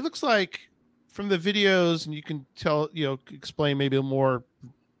 and it looks like from the videos, and you can tell, explain maybe more,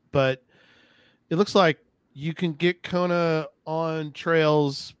 but it looks like you can get Kona on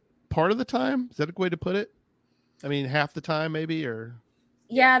trails part of the time. Is that a way to put it? I mean, half the time maybe, or?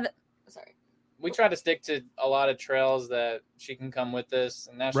 Yeah. Sorry. We try to stick to a lot of trails that she can come with us.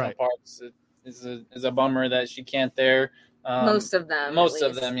 And national parks is a bummer that she can't there. Most of them.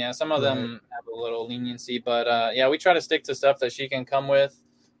 Yeah. Some of them have a little leniency, but we try to stick to stuff that she can come with.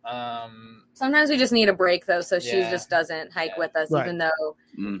 Sometimes we just need a break though, so she just doesn't hike with us, even though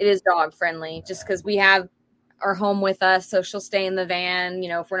it is dog friendly, just because we have our home with us, so she'll stay in the van,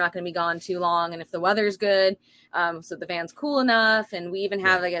 if we're not going to be gone too long, and if the weather's good, so the van's cool enough, and we even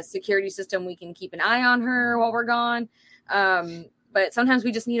have like a security system, we can keep an eye on her while we're gone. But sometimes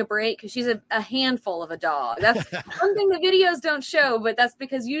we just need a break because she's a handful of a dog. That's one thing the videos don't show, but that's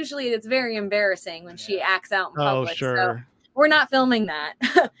because usually it's very embarrassing when she acts out in public. Oh, sure. So we're not filming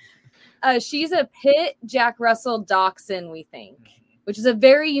that. She's a pit Jack Russell Dachshund, we think, which is a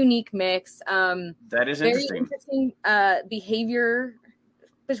very unique mix. That is very interesting behavior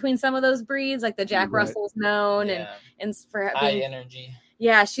between some of those breeds, like the Jack Russell's known and for high energy.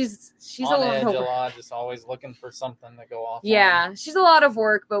 Yeah, she's on a lot, just always looking for something to go off. Yeah, she's a lot of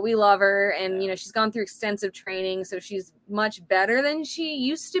work, but we love her, and she's gone through extensive training, so she's much better than she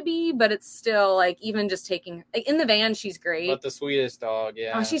used to be. But it's still like even just taking in the van, she's great. But the sweetest dog,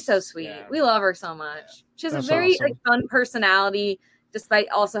 Oh, she's so sweet. Yeah. We love her so much. She has a very fun personality. despite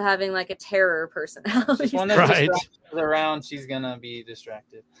also having like a terror personality. She's one that's around, she's gonna be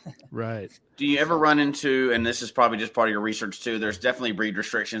distracted. Right. Do you ever run into, and this is probably just part of your research too, there's definitely breed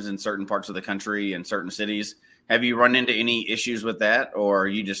restrictions in certain parts of the country and certain cities. Have you run into any issues with that, or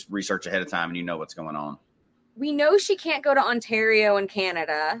you just research ahead of time and you know what's going on? We know she can't go to Ontario and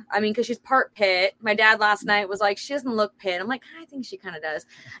Canada. I mean, because she's part pit. My dad last night was like, she doesn't look pit. I'm like, I think she kind of does.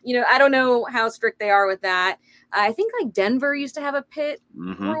 I don't know how strict they are with that. I think like Denver used to have a pit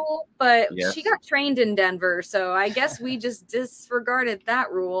rule, but she got trained in Denver. So I guess we just disregarded that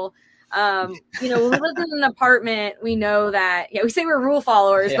rule. When we lived in an apartment, we know that, we say we're rule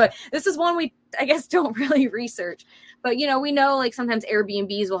followers, but this is one we, I guess, don't really research. But, we know like sometimes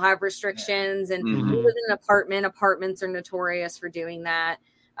Airbnbs will have restrictions and we live in an apartment. Apartments are notorious for doing that.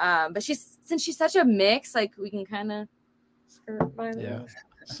 But since she's such a mix, like we can kind of skirt by that. Yeah.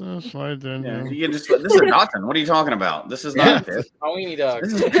 So slide down. Yeah. You can just, this is a Dachshund. What are you talking about? This is not a Oh, we need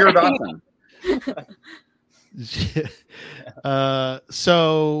dogs. This is a pure Dachshund.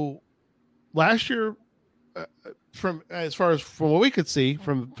 So last year, from what we could see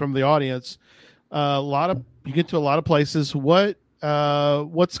from the audience, you get to a lot of places. What's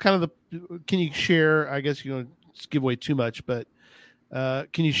kind of can you share? I guess you don't give away too much, but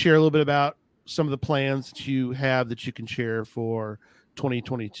can you share a little bit about some of the plans that you have that you can share for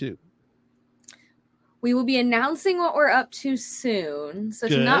 2022? We will be announcing what we're up to soon, so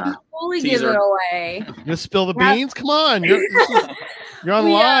Good. to not fully give it away. Just spill the beans. Come on, you're on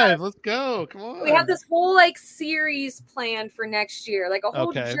live. Let's go. Come on. We have this whole series planned for next year, like a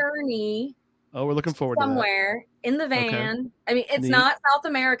whole journey. Oh, we're looking forward somewhere to in the van. Okay. I mean, it's not South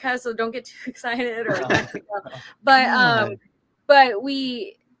America, so don't get too excited or Mexico. But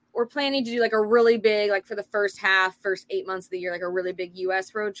we're planning to do like a really big, like for the first 8 months of the year, like a really big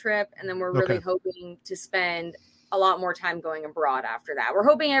US road trip. And then we're really hoping to spend a lot more time going abroad after that. We're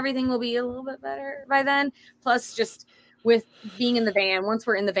hoping everything will be a little bit better by then. Plus just with being in the van, once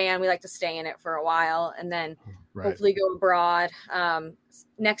we're in the van, we like to stay in it for a while and then hopefully go abroad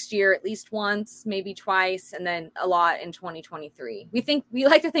next year, at least once, maybe twice, and then a lot in 2023. We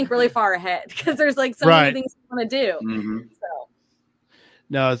like to think really far ahead because there's like so many things we want to do. So.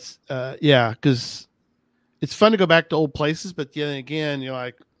 No, it's because it's fun to go back to old places, but then again, you're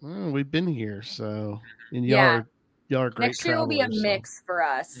like, we've been here, so and y'all are great. Next year will be a mix for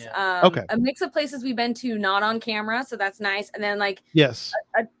us. A mix of places we've been to not on camera, so that's nice, and then like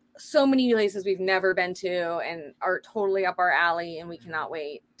so many places we've never been to and are totally up our alley, and we cannot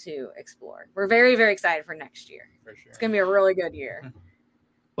wait to explore. We're very, very excited for next year. For sure. It's gonna be a really good year.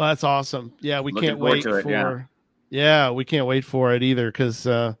 Well, that's awesome. Yeah, we can't wait for it. Yeah, we can't wait for it either because,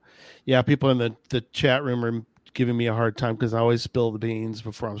 people in the chat room are giving me a hard time because I always spill the beans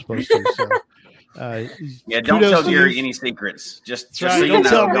before I'm supposed to. So, don't tell Gary any secrets. Just so you know,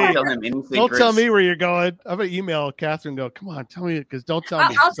 don't tell him any secrets. Don't tell me where you're going. I'm going to email Catherine and go, come on, tell me, because don't tell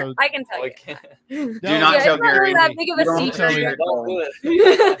me. I can tell you. Do not tell Gary. That big of a secret. Don't do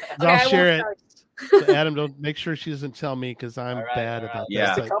it. I'll share it. So Adam, don't make sure she doesn't tell me because I'm bad about that.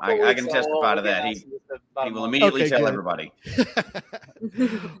 Yeah, I can testify to that. He will immediately tell everybody.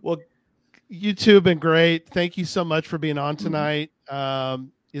 Well, you two have been great. Thank you so much for being on tonight.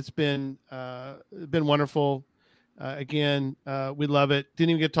 It's been wonderful. Again, we love it.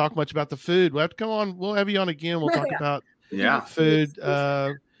 Didn't even get to talk much about the food. We'll have to come on. We'll have you on again. We'll talk about food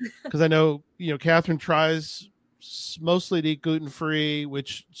because I know Catherine tries mostly to eat gluten-free,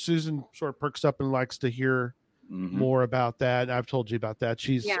 which Susan sort of perks up and likes to hear more about that. And I've told you about that.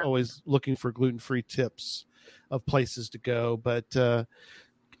 She's always looking for gluten-free tips of places to go. But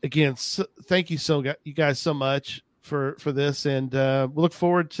again, thank you you guys so much for this. And we look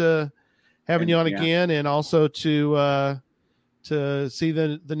forward to having you on again and also to see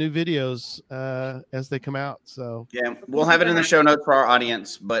the new videos as they come out. So we'll have it in the show notes for our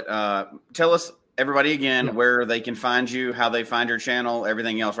audience, but tell us everybody again where they can find you, how they find your channel,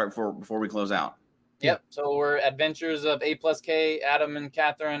 everything else right before we close out. Yep. So we're Adventures of A+K, Adam and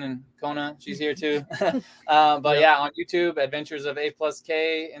Catherine and Kona. She's here too. But on YouTube, Adventures of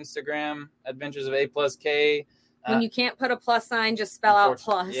A+K, Instagram, Adventures of A+K. When you can't put a plus sign, just spell out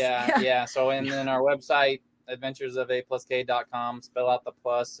plus. Yeah. So and then our website, adventuresofa+k.com, spell out the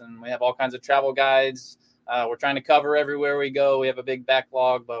plus, and we have all kinds of travel guides. We're trying to cover everywhere we go. We have a big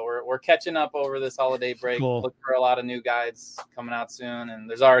backlog, but we're catching up over this holiday break. Cool. Look for a lot of new guides coming out soon, and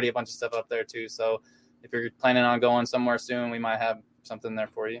there's already a bunch of stuff up there too. So if you're planning on going somewhere soon, we might have something there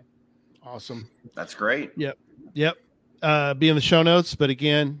for you. Awesome. That's great. Yep. Be in the show notes. But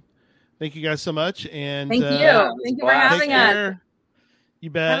again, thank you guys so much. And thank you. Thank you for having us. You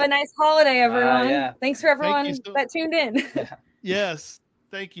bet. Have a nice holiday, everyone. Thanks for everyone that tuned in. Yes.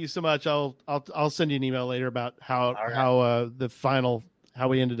 Thank you so much. I'll send you an email later about how how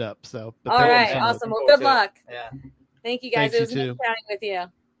we ended up. So, all right, awesome. Well, good luck. Yeah. Thank you guys. Thanks, it was you nice chatting with you.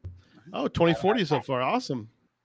 Oh, 2040 so far. Awesome.